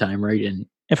power play time, right? And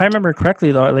if I remember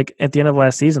correctly, though, like at the end of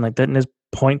last season, like didn't his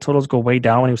point totals go way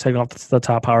down when he was taking off the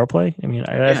top power play? I mean,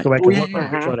 I have to go back and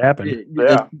look what happened.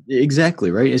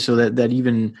 Exactly, right. And so that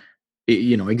even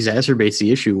exacerbates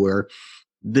the issue where.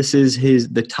 This is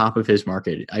the top of his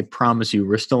market. I promise you,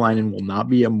 Ristolainen will not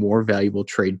be a more valuable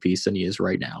trade piece than he is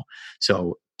right now.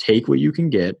 So take what you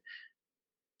can get.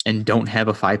 and don't have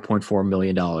a $5.4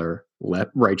 million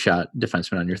right shot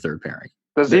defenseman on your third pairing.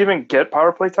 Does he even get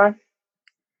power play time?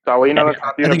 Dahlin on the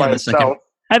top unit by himself.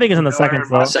 I think it's in the second.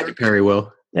 Second pair he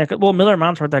will. Yeah, well, Miller and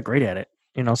Mounts weren't that great at it,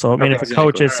 So I mean, if a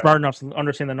coach is smart enough to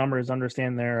understand the numbers,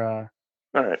 understand their, all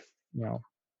right,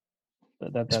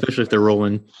 especially if they're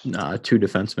rolling two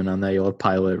defensemen on that, you'll have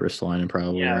Pilot, Ristolainen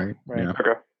probably, right? Yeah.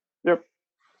 Okay. Yep.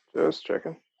 Just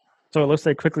checking. So it looks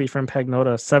like quickly from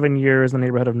Pagnota, 7 years in the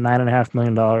neighborhood of $9.5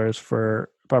 million for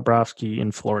Bobrovsky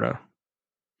in Florida.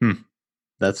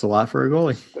 That's a lot for a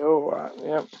goalie. Still a lot.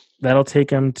 Yep. That'll take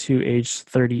him to age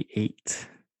 38.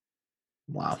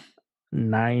 Wow.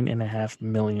 $9.5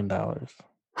 million.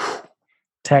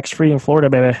 Tax free in Florida,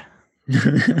 baby.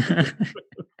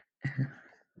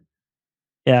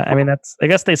 Yeah, I mean I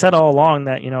guess they said all along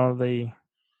that they.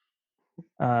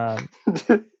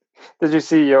 Did you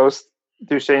see Yost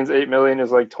Duchesne's $8 million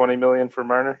is like $20 million for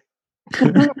Marner?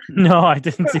 No, I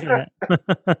didn't see that.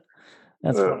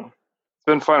 That's funny. It's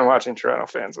been fun watching Toronto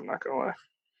fans. I'm not gonna lie.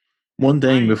 One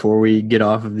thing before we get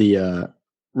off of the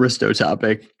Risto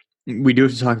topic, we do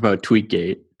have to talk about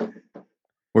Tweetgate,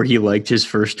 where he liked his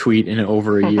first tweet in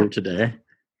over a year today,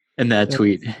 and that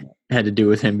tweet had to do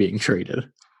with him being traded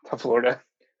to Florida.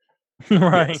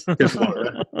 Right. Yes, to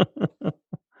Florida.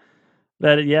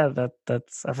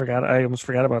 That's I almost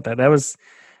forgot about that. That was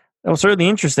certainly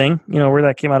interesting, where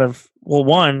that came out of. Well,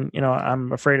 one,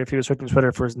 I'm afraid if he was switching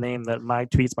Twitter for his name that my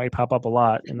tweets might pop up a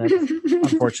lot, and that's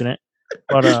unfortunate.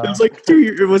 But it was like 2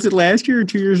 years. Was it last year or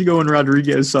 2 years ago when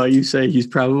Rodriguez saw you say he's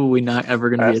probably not ever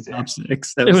going to be a top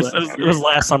six? It was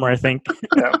last summer, I think.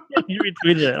 Yeah. You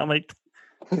retweeted it. I'm like,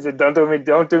 he said, "Don't do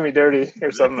me dirty,"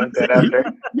 or something like that.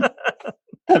 After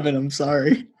Evan, I'm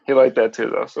sorry. He liked that too,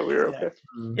 though, so we were okay.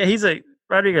 Yeah,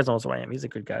 Rodriguez also I am. He's a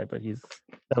good guy, but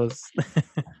that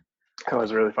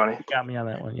was really funny. He got me on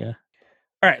that one, yeah.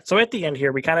 All right, so at the end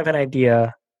here, we kind of had an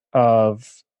idea of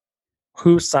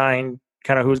who signed,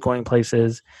 kind of who's going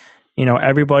places.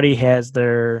 Everybody has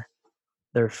their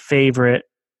favorite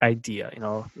idea.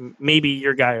 Maybe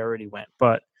your guy already went,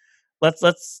 but let's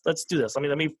do this.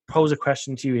 Let me pose a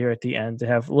question to you here at the end to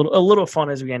have a little fun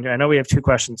as we end here. I know we have two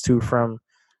questions too from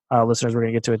listeners we're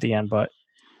going to get to at the end, but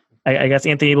I guess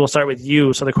Anthony, we'll start with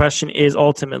you. So the question is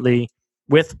ultimately,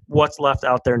 with what's left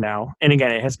out there now, and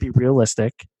again, it has to be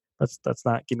realistic. Let's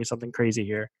not give me something crazy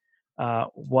here.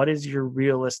 What is your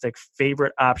realistic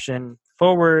favorite option?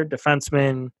 Forward,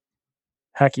 defenseman,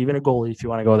 heck, even a goalie if you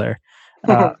want to go there.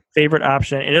 Favorite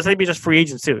option. It doesn't have to be just free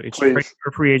agents too. It's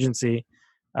for free agency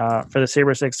for the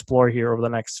Sabres to explore here over the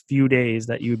next few days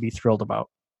that you would be thrilled about.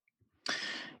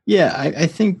 Yeah, I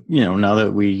think, now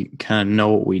that we kind of know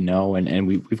what we know and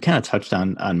we've kind of touched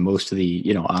on most of the,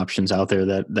 options out there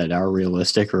that are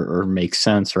realistic or make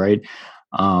sense, right?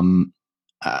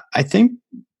 I think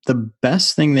the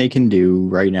best thing they can do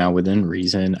right now within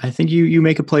reason, I think you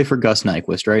make a play for Gus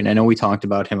Nyquist, right? And I know we talked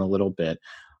about him a little bit.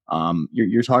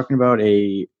 You're talking about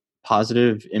a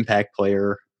positive impact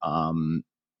player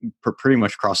pretty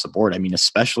much across the board. I mean,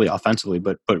 especially offensively,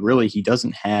 but really he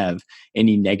doesn't have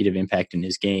any negative impact in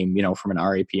his game, from an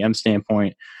RAPM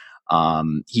standpoint.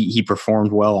 He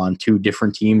performed well on two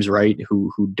different teams, right,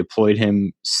 who deployed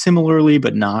him similarly,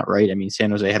 but not, right? I mean,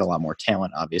 San Jose had a lot more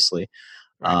talent, obviously.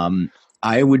 Right.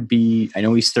 I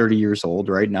know he's 30 years old,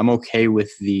 right? And I'm okay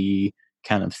with the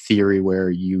kind of theory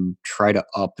where you try to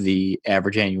up the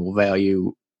average annual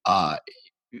value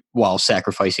while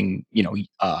sacrificing,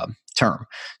 term.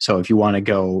 So if you want to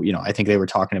go, I think they were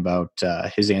talking about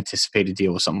his anticipated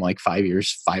deal was something like 5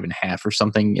 years, 5.5 or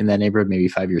something in that neighborhood, maybe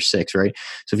 5 years, 6, right?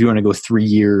 So if you want to go 3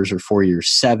 years or 4 years,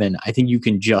 7, I think you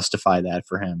can justify that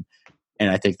for him.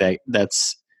 And I think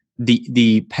that's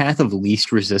the path of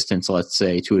least resistance, let's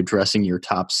say, to addressing your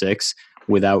top 6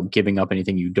 without giving up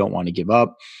anything you don't want to give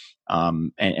up.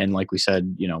 And like we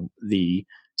said, the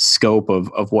scope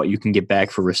of what you can get back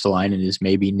for Ristolainen is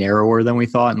maybe narrower than we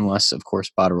thought, unless, of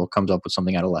course, Botterill comes up with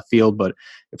something out of left field. But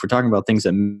if we're talking about things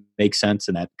that make sense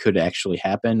and that could actually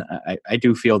happen, I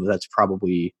do feel that's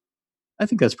probably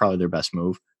their best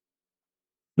move.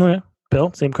 Oh, yeah.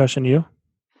 Bill, same question to you.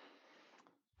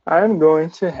 I'm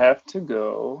going to have to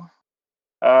go.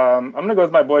 I'm going to go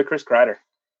with my boy, Chris Kreider.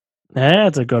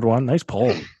 That's a good one. Nice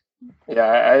poll. Yeah,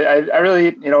 I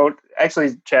really,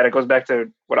 actually, Chad, it goes back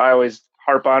to what I always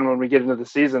harp on when we get into the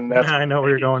season. That's I know where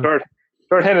you're going.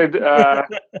 Short-handed,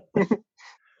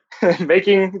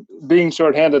 being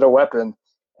short-handed a weapon,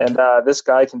 and this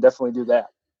guy can definitely do that.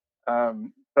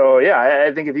 So yeah,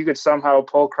 I think if you could somehow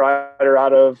pull Kreider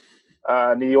out of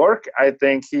New York, I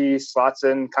think he slots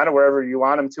in kind of wherever you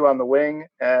want him to on the wing,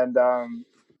 and I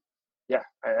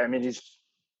mean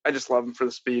I just love him for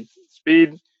the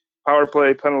speed. power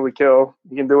play, penalty kill.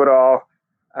 He can do it all.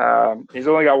 He's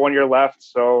only got 1 year left,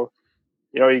 so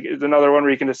it's another one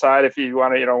where you can decide if you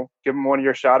want to, give him 1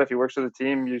 year shot. If he works for the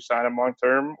team, you sign him long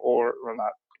term, or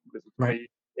not. Is it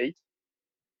 28?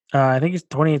 I think he's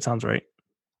 28. Sounds right.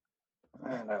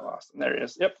 And I lost him. There he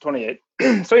is. Yep, 28.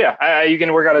 So yeah, you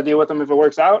can work out a deal with him if it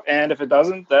works out, and if it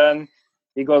doesn't, then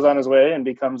he goes on his way and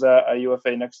becomes a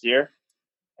UFA next year,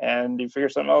 and you figure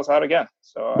something else out again.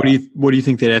 So what do you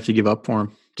think they'd have to give up for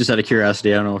him? Just out of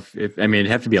curiosity, I don't know if I mean,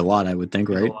 it'd have to be a lot, I would think,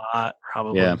 right? A lot,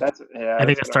 probably. Yeah. I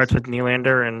think it starts with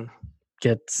Nylander and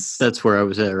gets. That's where I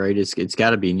was at, right? It's got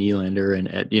to be Nylander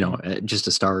and just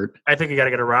to start. I think you got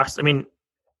to get a roster. I mean,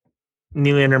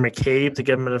 Nylander, McCabe to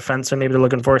give him a defenseman. Maybe they're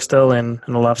looking for still in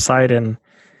the left side, and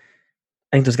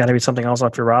I think there's got to be something else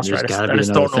off your roster. I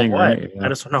just don't know what. Right? Yeah. I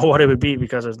just don't know what it would be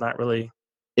because there's not really.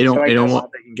 It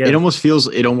almost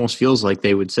feels like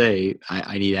they would say,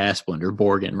 I need Asplund or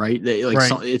Borgen, right?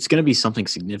 It's going to be something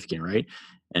significant, right?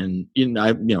 And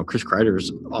Chris Kreider is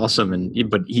awesome,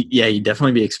 but he'd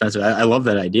definitely be expensive. I love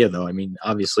that idea, though. I mean,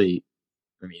 obviously,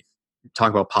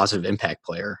 talk about positive impact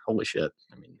player. Holy shit!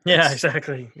 Yeah,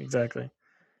 exactly.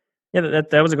 Yeah,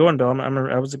 that was a good one, Bill.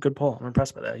 That was a good pull. I'm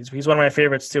impressed by that. He's one of my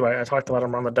favorites too. I talked about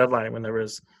him on the deadline when there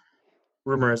was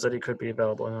rumors that he could be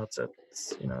available. It's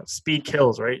speed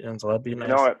kills, right? And so that'd be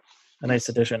a nice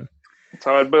addition. That's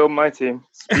how I build my team: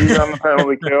 speed on the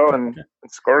penalty kill and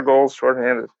score goals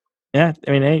shorthanded. Yeah,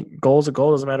 hey, goal's a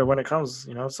goal. Doesn't matter when it comes.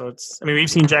 So it's. We've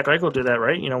seen Jack Eichel do that,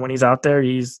 right? When he's out there,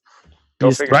 he's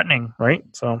threatening, right?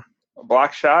 So a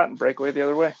block shot and break away the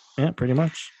other way. Yeah, pretty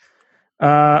much. All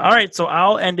right, so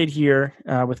I'll end it here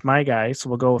with my guy. So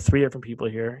we'll go with 3 different people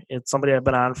here. It's somebody I've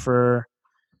been on for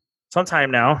some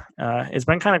time now. It's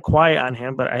been kind of quiet on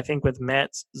him, but I think with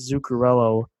Matt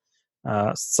Zuccarello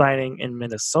signing in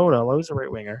Minnesota, he's a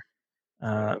right winger.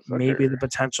 Maybe the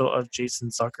potential of Jason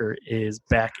Zucker is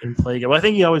back in play again. Well, I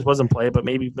think he always was in play, but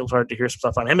maybe we'll start to hear some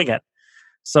stuff on him again.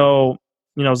 So,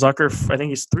 Zucker, I think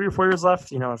he's 3 or 4 years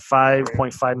left,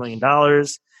 $5.5 million.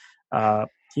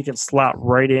 He can slot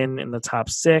right in the top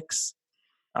 6.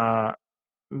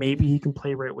 Maybe he can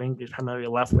play right wing, depending on a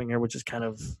left winger, which is kind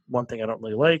of one thing I don't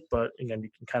really like. But again, you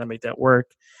can kind of make that work.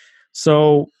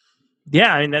 So,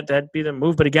 yeah, that'd be the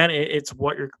move. But again, it's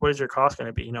what is your cost going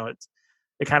to be?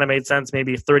 It kind of made sense.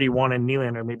 Maybe 31 and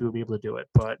Nylander, maybe we'll be able to do it.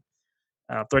 But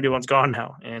 31's gone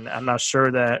now, and I'm not sure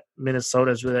that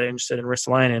Minnesota is really interested in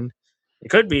Ristolainen. It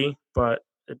could be, but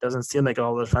it doesn't seem like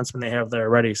all the defensemen they have there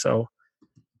already. So.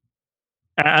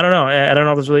 I don't know. I don't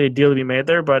know if there's really a deal to be made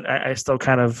there, but I still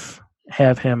kind of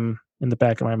have him in the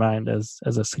back of my mind as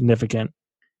a significant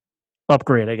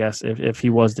upgrade, I guess, if he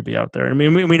was to be out there.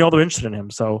 We know they're interested in him,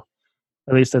 so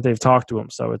at least that they've talked to him.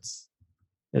 So it's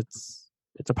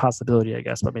a possibility, I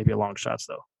guess, but maybe a long shot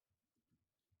still.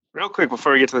 Real quick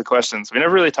before we get to the questions, we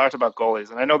never really talked about goalies,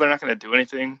 and I know they're not going to do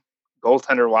anything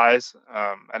goaltender-wise.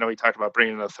 I know we talked about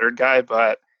bringing in a third guy,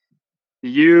 but do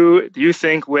you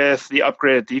think with the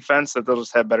upgraded defense that they'll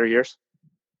just have better years?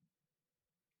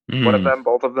 One of them,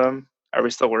 both of them? Are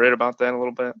we still worried about that a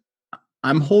little bit?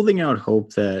 I'm holding out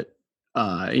hope that,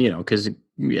 because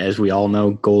as we all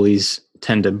know, goalies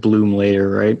tend to bloom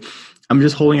later, right? I'm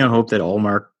just holding out hope that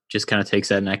Allmark just kind of takes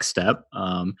that next step.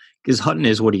 Because Hutton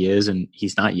is what he is, and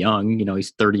he's not young. He's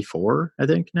 34, I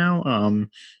think, now.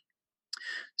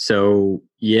 So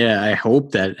yeah, I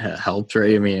hope that helps,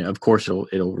 right? Of course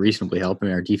it'll reasonably help.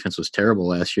 Our defense was terrible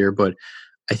last year, but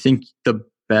I think the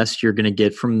best you're going to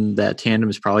get from that tandem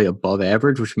is probably above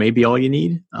average, which may be all you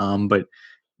need. But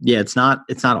yeah, it's not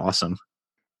awesome.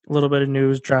 A little bit of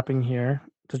news dropping here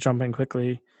to jump in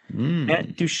quickly.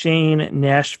 Matt Duchene,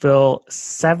 Nashville,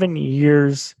 7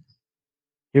 years.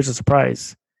 Here's a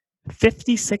surprise: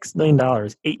 $56 million,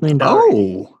 $8 million.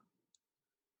 Oh,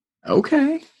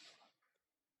 okay.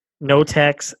 No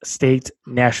tax state,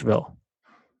 Nashville.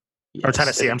 Yes. Or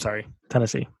Tennessee, I'm sorry.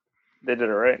 Tennessee. They did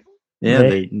it right. Yeah,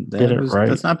 they did it right.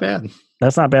 That's not bad.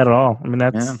 That's not bad at all.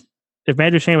 If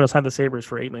Matt Duchene would have signed the Sabres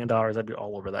for $8 million, I'd be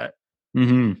all over that.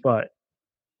 Mm-hmm. But,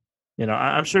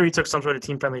 I'm sure he took some sort of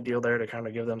team-friendly deal there to kind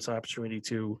of give them some opportunity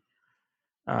to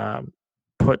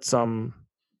put some,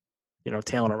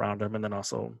 talent around him. And then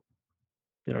also,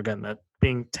 again, that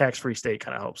being tax-free state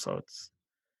kind of helps.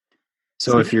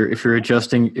 So if you're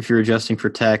adjusting for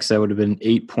tax, that would have been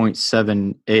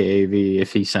 8.7 AAV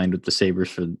if he signed with the Sabres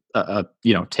for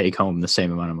take home the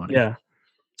same amount of money. Yeah.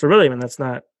 So really, that's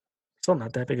still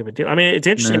not that big of a deal. It's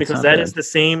interesting because that is the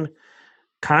same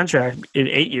contract in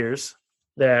 8 years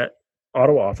that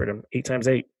Ottawa offered him, 8 times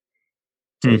 8.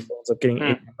 So he ends up getting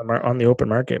 8 on the open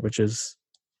market, which is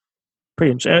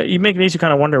pretty interesting. Makes you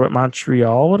kind of wonder what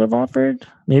Montreal would have offered.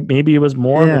 Maybe it was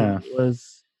more than it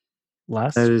was.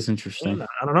 last. That is interesting.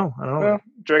 I don't know. Well,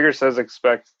 Drager says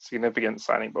expect significant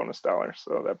signing bonus dollars,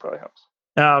 so that probably helps.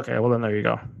 Oh, okay. Well, then there you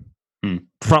go.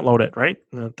 Front load it, right?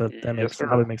 That Yes, sir.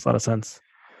 probably makes a lot of sense.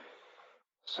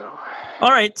 So, all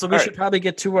right. So we should probably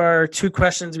get to our 2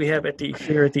 questions we have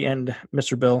here at the end,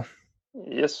 Mr. Bill.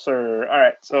 Yes, sir. All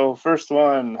right. So first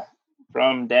one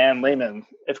from Dan Lehman.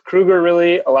 If Kruger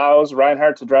really allows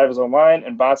Reinhart to drive his own line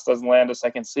and Botts doesn't land a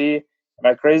second C, am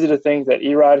I crazy to think that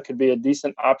Erod could be a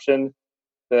decent option?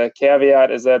 The caveat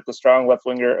is that the strong left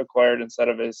winger acquired instead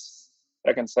of his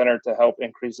second center to help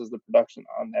increases the production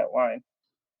on that line.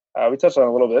 We touched on it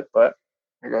a little bit, but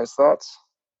your guys' thoughts?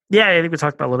 Yeah, I think we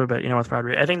talked about a little bit, with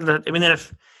Rodriguez. I think that,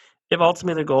 if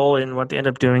ultimately the goal and what they end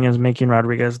up doing is making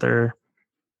Rodriguez their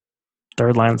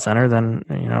third line center, then,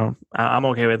 I'm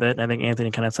okay with it. I think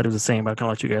Anthony kind of said it was the same, but I can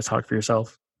let you guys talk for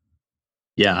yourself.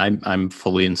 Yeah, I'm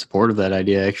fully in support of that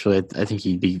idea. Actually, I think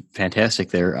he'd be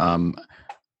fantastic there.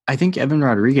 I think Evan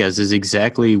Rodriguez is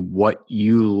exactly what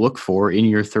you look for in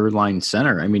your third line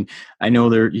center. I mean, I know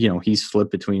he's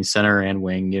flipped between center and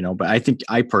wing, but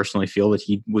I personally feel that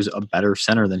he was a better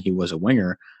center than he was a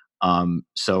winger.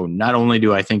 So not only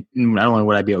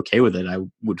would I be okay with it, I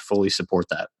would fully support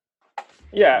that.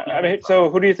 Yeah. I mean, so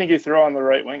who do you think you throw on the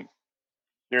right wing?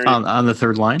 On the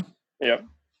third line? Yep.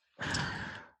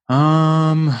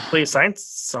 Please sign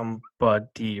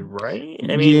somebody, right?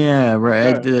 I mean, yeah,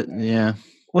 right. Yeah.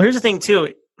 Well, here's the thing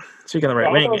too. Speaking of the right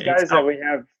all wing, those guys that we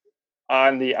have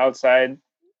on the outside,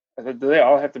 do they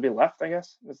all have to be left? I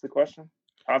guess is the question.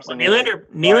 Thompson,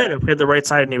 Nylander played the right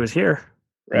side and he was here.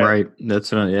 Right.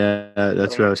 That's what.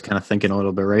 That's what I was kind of thinking a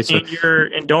little bit. Right. So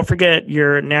and don't forget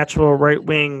your natural right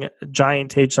wing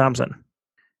giant Tage Thompson.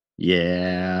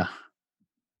 Yeah.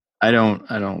 I don't.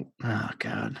 Oh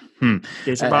God. I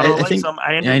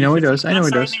know he does.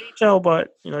 NHL,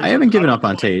 but I haven't given up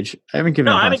on Tage. I haven't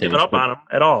given up on him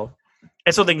at all.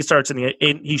 I still think he starts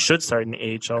he should start in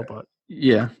the AHL, but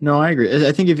yeah, no, I agree.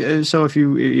 I think if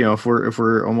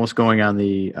we're almost going on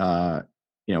the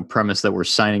premise that we're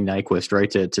signing Nyquist,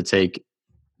 right, to take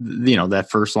that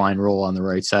first line role on the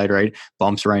right side, right,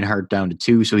 bumps Reinhart down to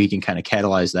 2 so he can kind of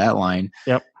catalyze that line.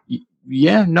 Yep.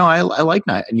 Yeah, no, I like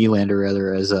Nylander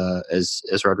rather as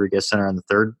Rodriguez center on the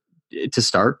third to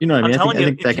start. You know what I mean? I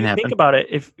think that can happen. Think about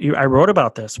it. I wrote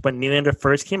about this when Nylander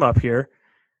first came up here,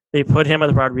 they put him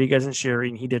with Rodriguez and Sherry,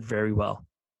 and he did very well.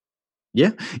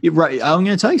 Yeah, you're right. I'm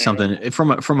going to tell you something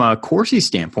from a Corsi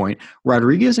standpoint.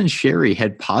 Rodriguez and Sherry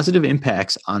had positive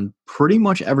impacts on pretty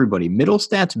much everybody.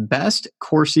 Middlestat's best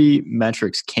Corsi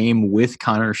metrics came with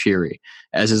Connor Sherry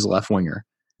as his left winger.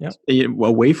 Yep.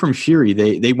 Away from Sherry,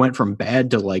 they went from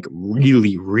bad to like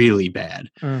really, really bad.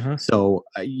 Mm-hmm. So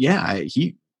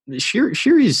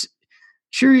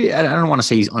Sherry, I don't want to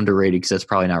say he's underrated because that's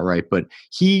probably not right, but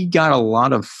he got a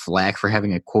lot of flack for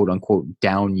having a quote unquote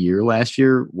down year last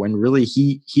year when really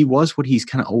he was what he's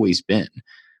kind of always been,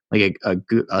 like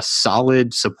a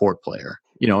solid support player.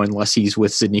 Unless he's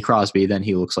with Sidney Crosby, then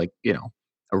he looks like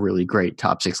a really great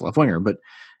top 6 left winger, but.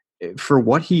 For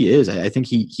what he is, I think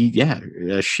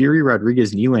Sherry,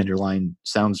 Rodriguez, Nylander line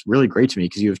sounds really great to me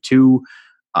because you have 2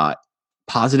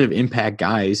 positive impact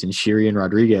guys in Sherry and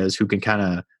Rodriguez who can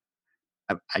kind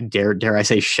of, dare I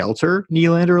say, shelter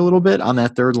Nylander a little bit on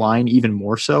that third line, even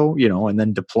more so, and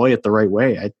then deploy it the right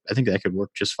way. I think that could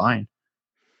work just fine.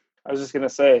 I was just going to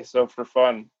say, so for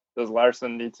fun, does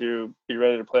Larson need to be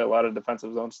ready to play a lot of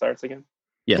defensive zone starts again?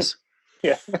 Yes.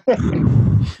 Yeah.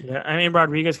 Yeah, I mean,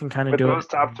 Rodriguez can kind of do those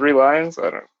top 3 lines.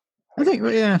 I think,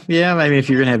 yeah. I mean, if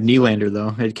you're gonna have Nylander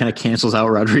though, it kind of cancels out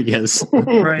Rodriguez'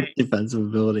 right defensive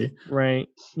ability. Right.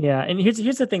 Yeah, and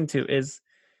here's the thing too is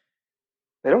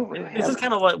they don't really. This is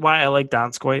kind of why I like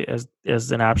Donskoy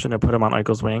as an option to put him on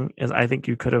Eichel's wing. Is I think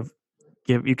you can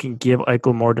give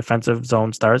Eichel more defensive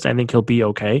zone starts. I think he'll be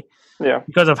okay. Yeah.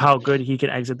 Because of how good he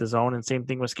can exit the zone, and same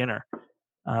thing with Skinner.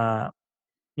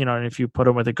 And if you put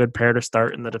him with a good pair to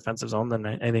start in the defensive zone, then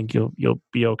I think you'll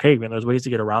be okay. I mean, there's ways to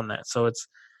get around that. So it's,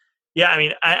 I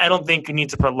mean, I don't think you need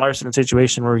to put Larson in a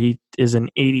situation where he is an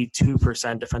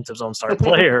 82% defensive zone star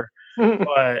player.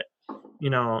 But,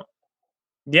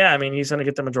 I mean, he's going to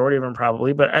get the majority of them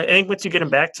probably. But I think once you get him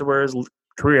back to where his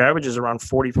career average is around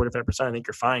 40-45%, I think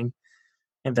you're fine.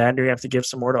 And then you have to give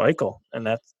some more to Eichel. And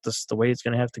that's just the way it's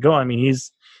going to have to go. I mean,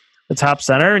 he's the top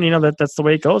center, and that's the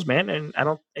way it goes, man. And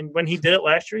when he did it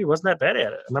last year, he wasn't that bad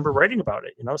at it. I remember writing about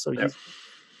it, so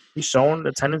he's shown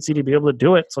a tendency to be able to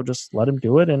do it. So just let him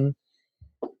do it and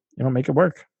make it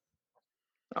work.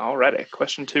 All righty.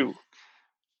 Question 2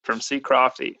 from C.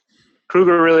 Crofty.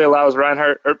 Kruger really allows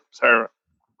Reinhart.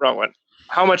 Wrong one.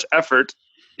 How much effort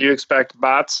do you expect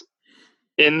Botts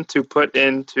to put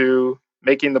into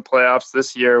making the playoffs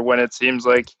this year when it seems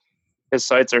like his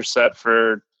sights are set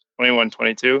for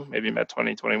 21-22, maybe met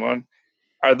 2021.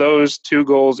 Are those two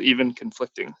goals even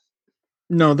conflicting?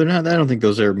 No, they're not. I don't think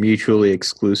those are mutually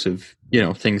exclusive,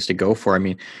 things to go for. I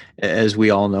mean, as we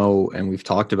all know, and we've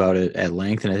talked about it at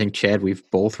length, and I think, Chad, we've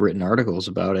both written articles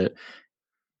about it.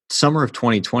 Summer of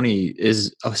 2020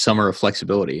 is a summer of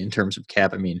flexibility in terms of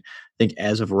cap. I mean, I think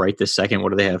as of right this second, what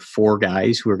do they have? 4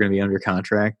 guys who are going to be under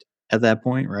contract at that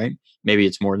point, right? Maybe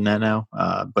it's more than that now,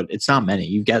 but it's not many.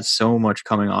 You've got so much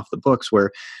coming off the books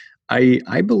where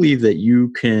I believe that you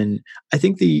can. I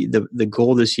think the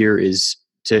goal this year is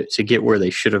to get where they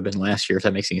should have been last year, if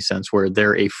that makes any sense, where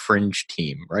they're a fringe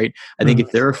team, right? I think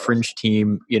if they're a fringe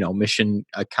team, mission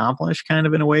accomplished kind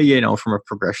of in a way, from a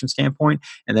progression standpoint,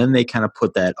 and then they kind of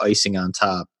put that icing on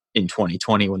top in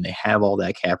 2020 when they have all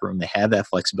that cap room, they have that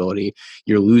flexibility.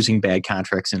 You're losing bad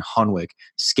contracts in Hunwick,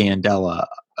 Scandella,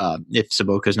 if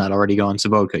Sobotka's not already gone,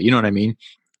 Sobotka, you know what I mean?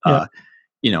 Yeah.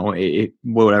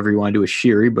 Whatever you want to do with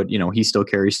Sheary, but he still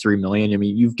carries $3 million. I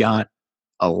mean, you've got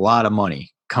a lot of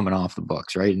money coming off the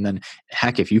books, right? And then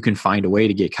heck, if you can find a way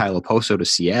to get Kyle Oposo to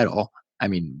Seattle, I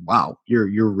mean, wow,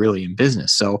 you're really in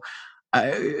business. So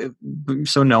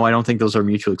no, I don't think those are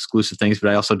mutually exclusive things,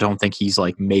 but I also don't think he's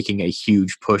like making a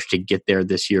huge push to get there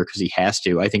this year because he has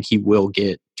to. I think he will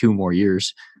get 2 more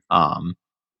years,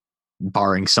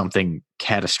 barring something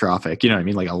catastrophic, you know what I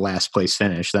mean? Like a last place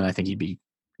finish, then I think he'd be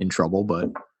in trouble, but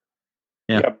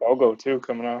yeah. Bogo too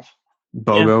coming off.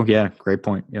 Bogo, yeah, great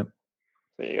point. Yep.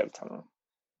 So you got a ton of them.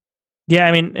 Yeah,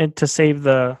 I mean, and to save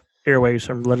the airwaves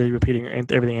from literally repeating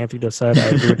everything Anthony just said, I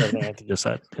agree with everything Anthony just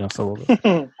said. So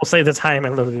we'll save the time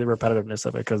and literally the repetitiveness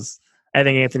of it because I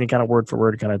think Anthony kind of word for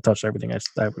word kind of touched everything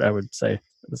I would say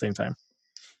at the same time.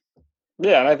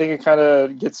 Yeah, and I think it kind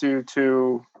of gets you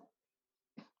to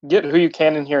get who you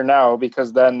can in here now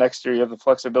because then next year you have the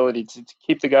flexibility to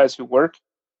keep the guys who work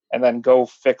and then go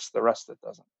fix the rest that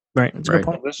doesn't. Right. That's a good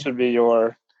point. This should be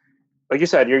your, like you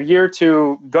said, your year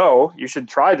to go. You should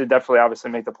try to definitely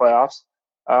obviously make the playoffs.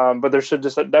 But there should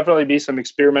just definitely be some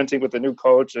experimenting with the new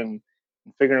coach and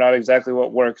figuring out exactly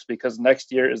what works because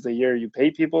next year is the year you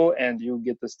pay people and you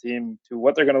get this team to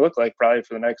what they're going to look like probably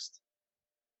for the next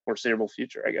foreseeable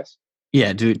future, I guess.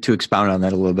 Yeah, to expound on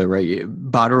that a little bit, right?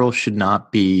 Botterill should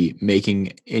not be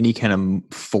making any kind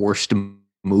of forced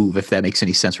move, if that makes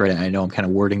any sense, right? I know I'm kind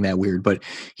of wording that weird, but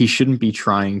he shouldn't be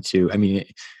trying to, I mean,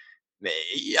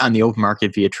 on the open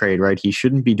market via trade, right? He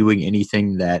shouldn't be doing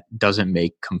anything that doesn't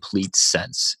make complete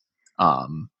sense.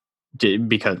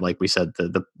 Because like we said,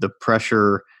 the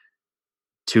pressure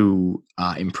to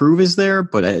improve is there,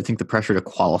 but I think the pressure to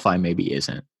qualify maybe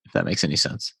isn't, if that makes any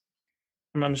sense.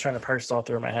 I'm just trying to parse it all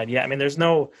through in my head. Yeah, I mean, there's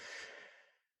no.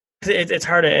 It's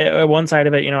hard. At one side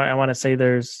of it, I want to say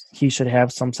he should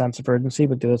have some sense of urgency,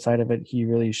 but the other side of it, he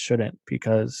really shouldn't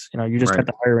because you just have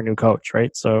to hire a new coach,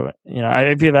 right? So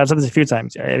I've said this a few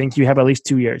times. I think you have at least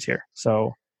 2 years here.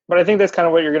 So, but I think that's kind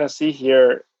of what you're going to see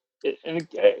here. And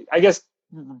I guess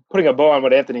putting a bow on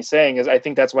what Anthony's saying is, I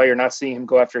think that's why you're not seeing him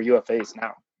go after UFAs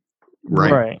now,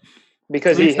 right?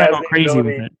 Because he has the crazy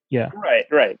ability, with it. Yeah,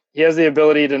 right. He has the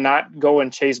ability to not go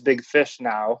and chase big fish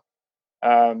now.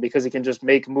 Because he can just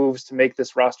make moves to make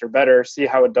this roster better, see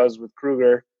how it does with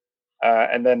Kruger,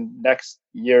 and then next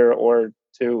year or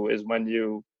 2 is when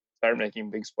you start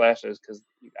making big splashes because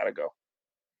you got to go.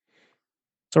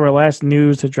 So our last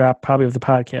news to drop probably of the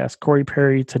podcast, Corey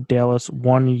Perry to Dallas,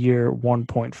 1 year,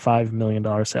 $1.5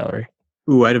 million salary.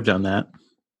 Ooh, I'd have done that.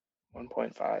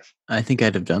 1.5. I think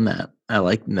I'd have done that. I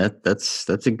like that. That's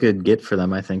a good get for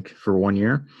them, I think, for 1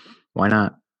 year. Why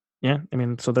not? Yeah, I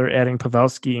mean, so they're adding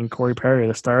Pavelski and Corey Perry.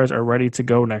 The Stars are ready to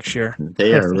go next year.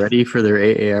 They are ready for their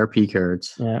AARP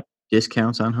cards. Yeah.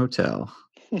 Discounts on hotel.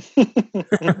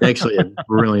 Actually, a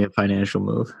brilliant financial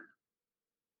move.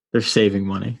 They're saving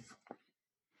money.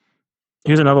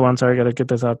 Here's another one. Sorry, I got to get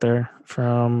this out there.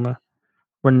 From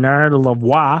Renard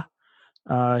Lavoie.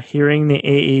 Hearing the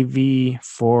AAV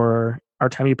for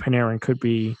Artemi Panarin could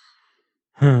be...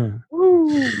 Did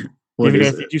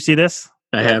you see this?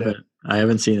 I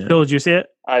haven't seen it. Bill, did you see it?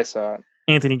 I saw it.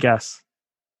 Anthony, guess.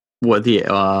 What the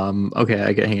okay,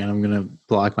 hang on, I'm gonna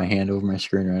block my hand over my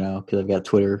screen right now because I've got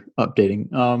Twitter updating.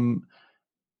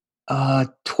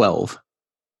 12.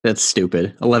 That's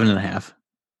stupid. 11.5.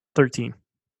 13.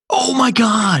 Oh my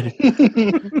god.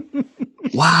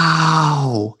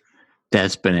 Wow.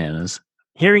 That's bananas.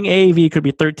 Hearing AAV could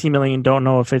be 13 million. Don't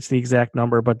know if it's the exact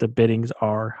number, but the biddings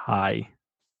are high.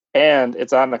 And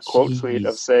it's on the quote tweet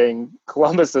of saying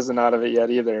Columbus isn't out of it yet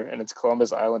either, and it's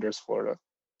Columbus Islanders, Florida.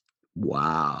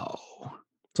 Wow.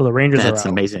 So the Rangers are out. That's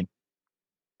amazing.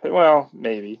 Well,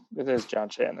 maybe it is John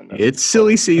Shannon. It's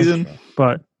silly season,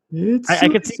 but I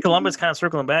could see silly Columbus kind of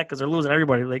circling back because they're losing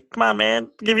everybody. Like, come on, man,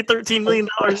 give you $13 million.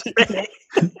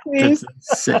 That's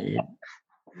insane.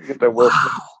 Get that Will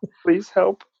Smith. Please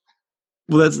help.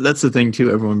 Well, that's the thing too.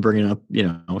 Everyone bringing up,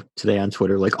 today on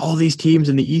Twitter, like all these teams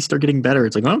in the East are getting better.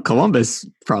 It's like, well, Columbus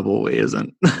probably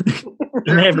isn't.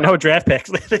 And they have no draft picks.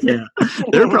 Yeah,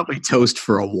 they're probably toast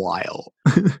for a while.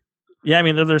 Yeah, I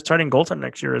mean, they're starting goaltender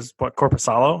next year is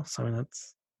Corpusalo. So I mean,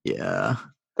 that's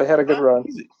They had a good run.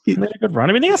 they had a good run.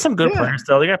 I mean, they got some good players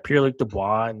still. They got Pierre-Luc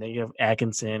Dubois, and they have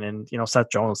Atkinson, and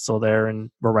Seth Jones is still there,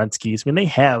 and Werenski's. I mean, they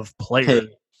have players. Hey,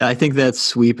 I think that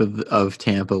sweep of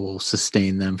Tampa will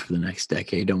sustain them for the next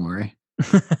decade. Don't worry.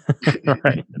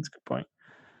 Right, that's a good point.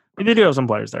 I mean, they do have some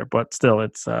players there, but still,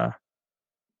 it's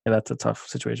that's a tough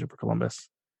situation for Columbus.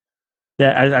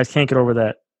 Yeah, I can't get over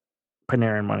that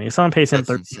Panarin money. If someone pays him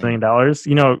 $13 million,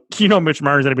 Mitch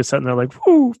Marner's gonna be sitting there like,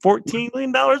 "Whoo, $14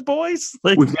 million, boys!"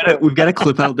 Like, we've got to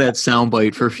clip out that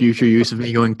soundbite for future use of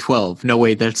me going 12. No,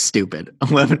 wait, that's stupid.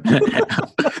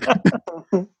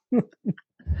 11.5.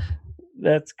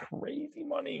 That's crazy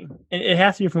money. It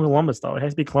has to be from Columbus, though. It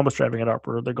has to be Columbus driving it up,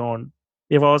 or they're going.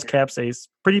 They have all his cap space.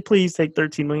 Pretty please take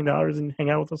 $13 million and hang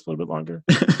out with us a little bit longer.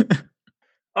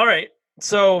 All right,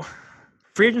 so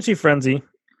free agency frenzy.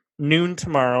 Noon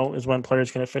tomorrow is when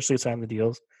players can officially sign the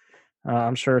deals.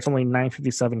 I'm sure it's only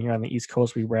 9:57 here on the East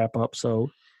Coast. We wrap up, so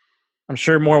I'm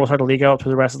sure more will start to leak out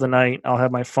through the rest of the night. I'll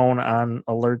have my phone on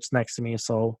alerts next to me,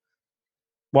 so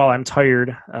while I'm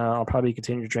tired, I'll probably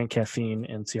continue to drink caffeine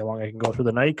and see how long I can go through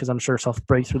the night because I'm sure stuff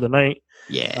breaks through the night.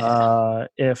 Yeah.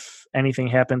 If anything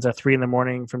happens at 3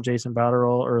 a.m. from Jason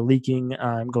Botterill or leaking,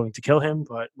 I'm going to kill him,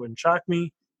 but wouldn't shock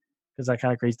me because that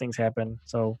kind of crazy things happen.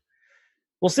 So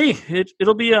we'll see.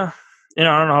 It'll be I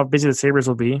don't know how busy the Sabres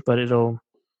will be, but it'll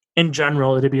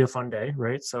be a fun day,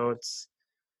 right? So it's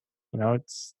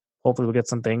hopefully we'll get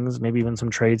some things, maybe even some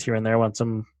trades here and there when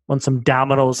some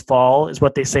dominoes fall, is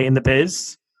what they say in the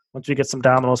biz. Once we get some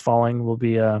dominoes falling, we'll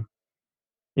be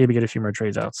maybe get a few more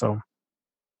trades out. So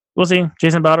we'll see.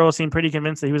 Jason Botterill seemed pretty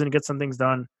convinced that he was going to get some things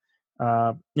done.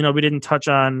 We didn't touch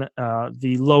on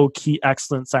the low-key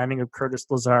excellent signing of Curtis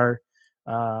Lazar.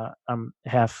 I'm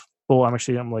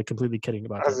completely kidding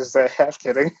about I was that. just say half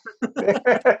kidding.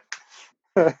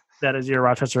 That is your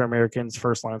Rochester Americans'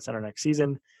 first line center next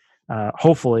season.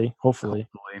 Hopefully.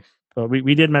 But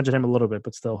we did mention him a little bit,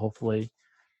 but still, hopefully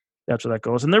that's where that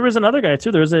goes. And there was another guy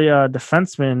too. There was a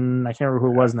defenseman. I can't remember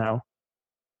who it was now.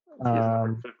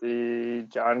 50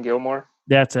 John Gilmore.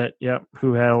 That's it. Yep.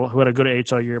 Who had a good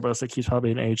AHL year, but it's like he's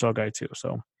probably an AHL guy too.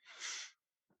 So a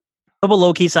couple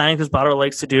low key signings because Botterill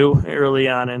likes to do early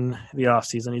on in the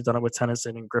offseason. He's done it with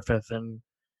Tennyson and Griffith and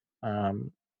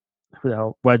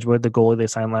Wedgwood, the goalie they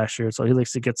signed last year. So he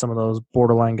likes to get some of those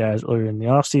borderline guys earlier in the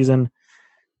offseason,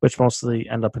 which mostly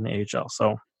end up in the AHL.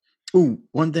 So,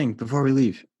 one thing before we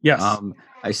leave. Yes.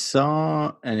 I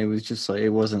saw, and it was just like, it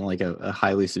wasn't like a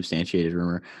highly substantiated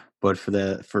rumor, but for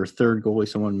third goalie,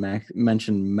 someone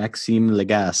mentioned Maxime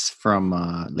Legasse from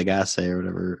Legasse or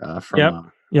whatever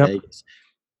from Vegas.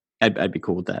 I'd be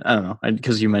cool with that. I don't know,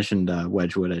 because you mentioned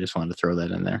Wedgwood. I just wanted to throw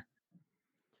that in there.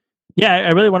 Yeah, I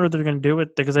really wonder what they're going to do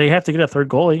with it because they have to get a third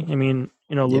goalie. I mean,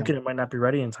 Lukin might not be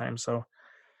ready in time, so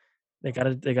they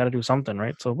got to do something,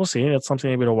 right? So we'll see. It's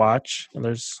something maybe to watch. And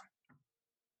there's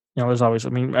always. I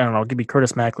mean, I don't know. It could be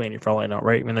Curtis McElhinney for all I know,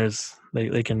 right? I mean,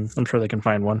 they can. I'm sure they can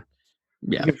find one.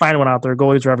 Yeah, you can find one out there.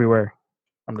 Goalies are everywhere.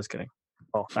 I'm just kidding.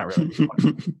 Well, not really.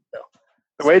 The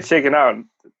way it's shaken out,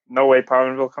 no way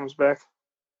Pominville comes back.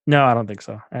 No, I don't think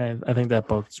so. I think that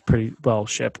boat's pretty well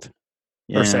shipped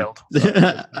or sailed.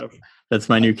 So. That's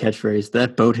my new catchphrase.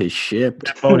 That boat has shipped.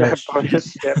 That boat has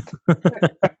shipped.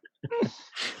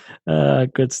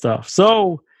 Good stuff.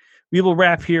 So we will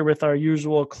wrap here with our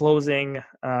usual closing.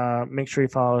 Make sure you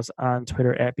follow us on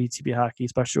Twitter at BTB Hockey,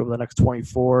 especially over the next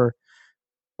 24.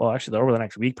 Well, actually, over the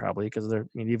next week probably, because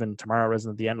even tomorrow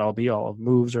isn't the end all be all of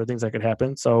moves or things that could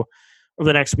happen. So over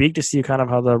the next week to see kind of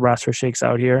how the roster shakes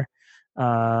out here.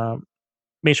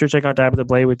 Make sure to check out Dive with the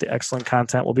Blade with the excellent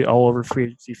content. We'll be all over Free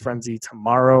Agency Frenzy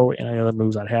tomorrow and any other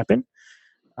moves that happen.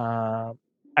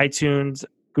 iTunes,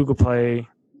 Google Play,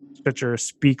 Stitcher,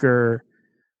 Speaker,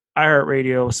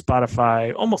 iHeartRadio,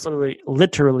 Spotify, almost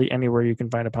literally anywhere you can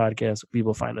find a podcast, we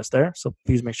will find us there. So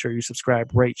please make sure you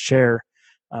subscribe, rate, share.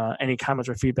 Any comments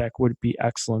or feedback would be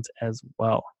excellent as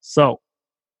well. So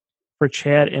for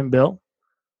Chad and Bill,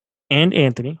 and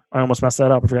Anthony. I almost messed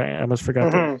that up. I almost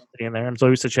forgot Anthony in there. I'm so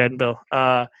used to Chad and Bill.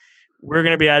 We're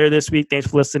going to be out here this week. Thanks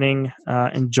for listening.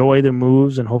 Enjoy the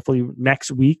moves, and hopefully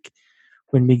next week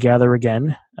when we gather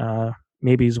again,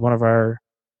 maybe it's one of our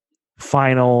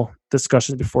final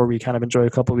discussions before we kind of enjoy a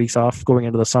couple of weeks off going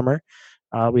into the summer.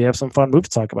 We have some fun moves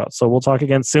to talk about. So we'll talk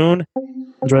again soon.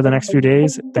 Enjoy the next few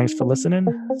days. Thanks for listening.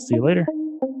 See you later.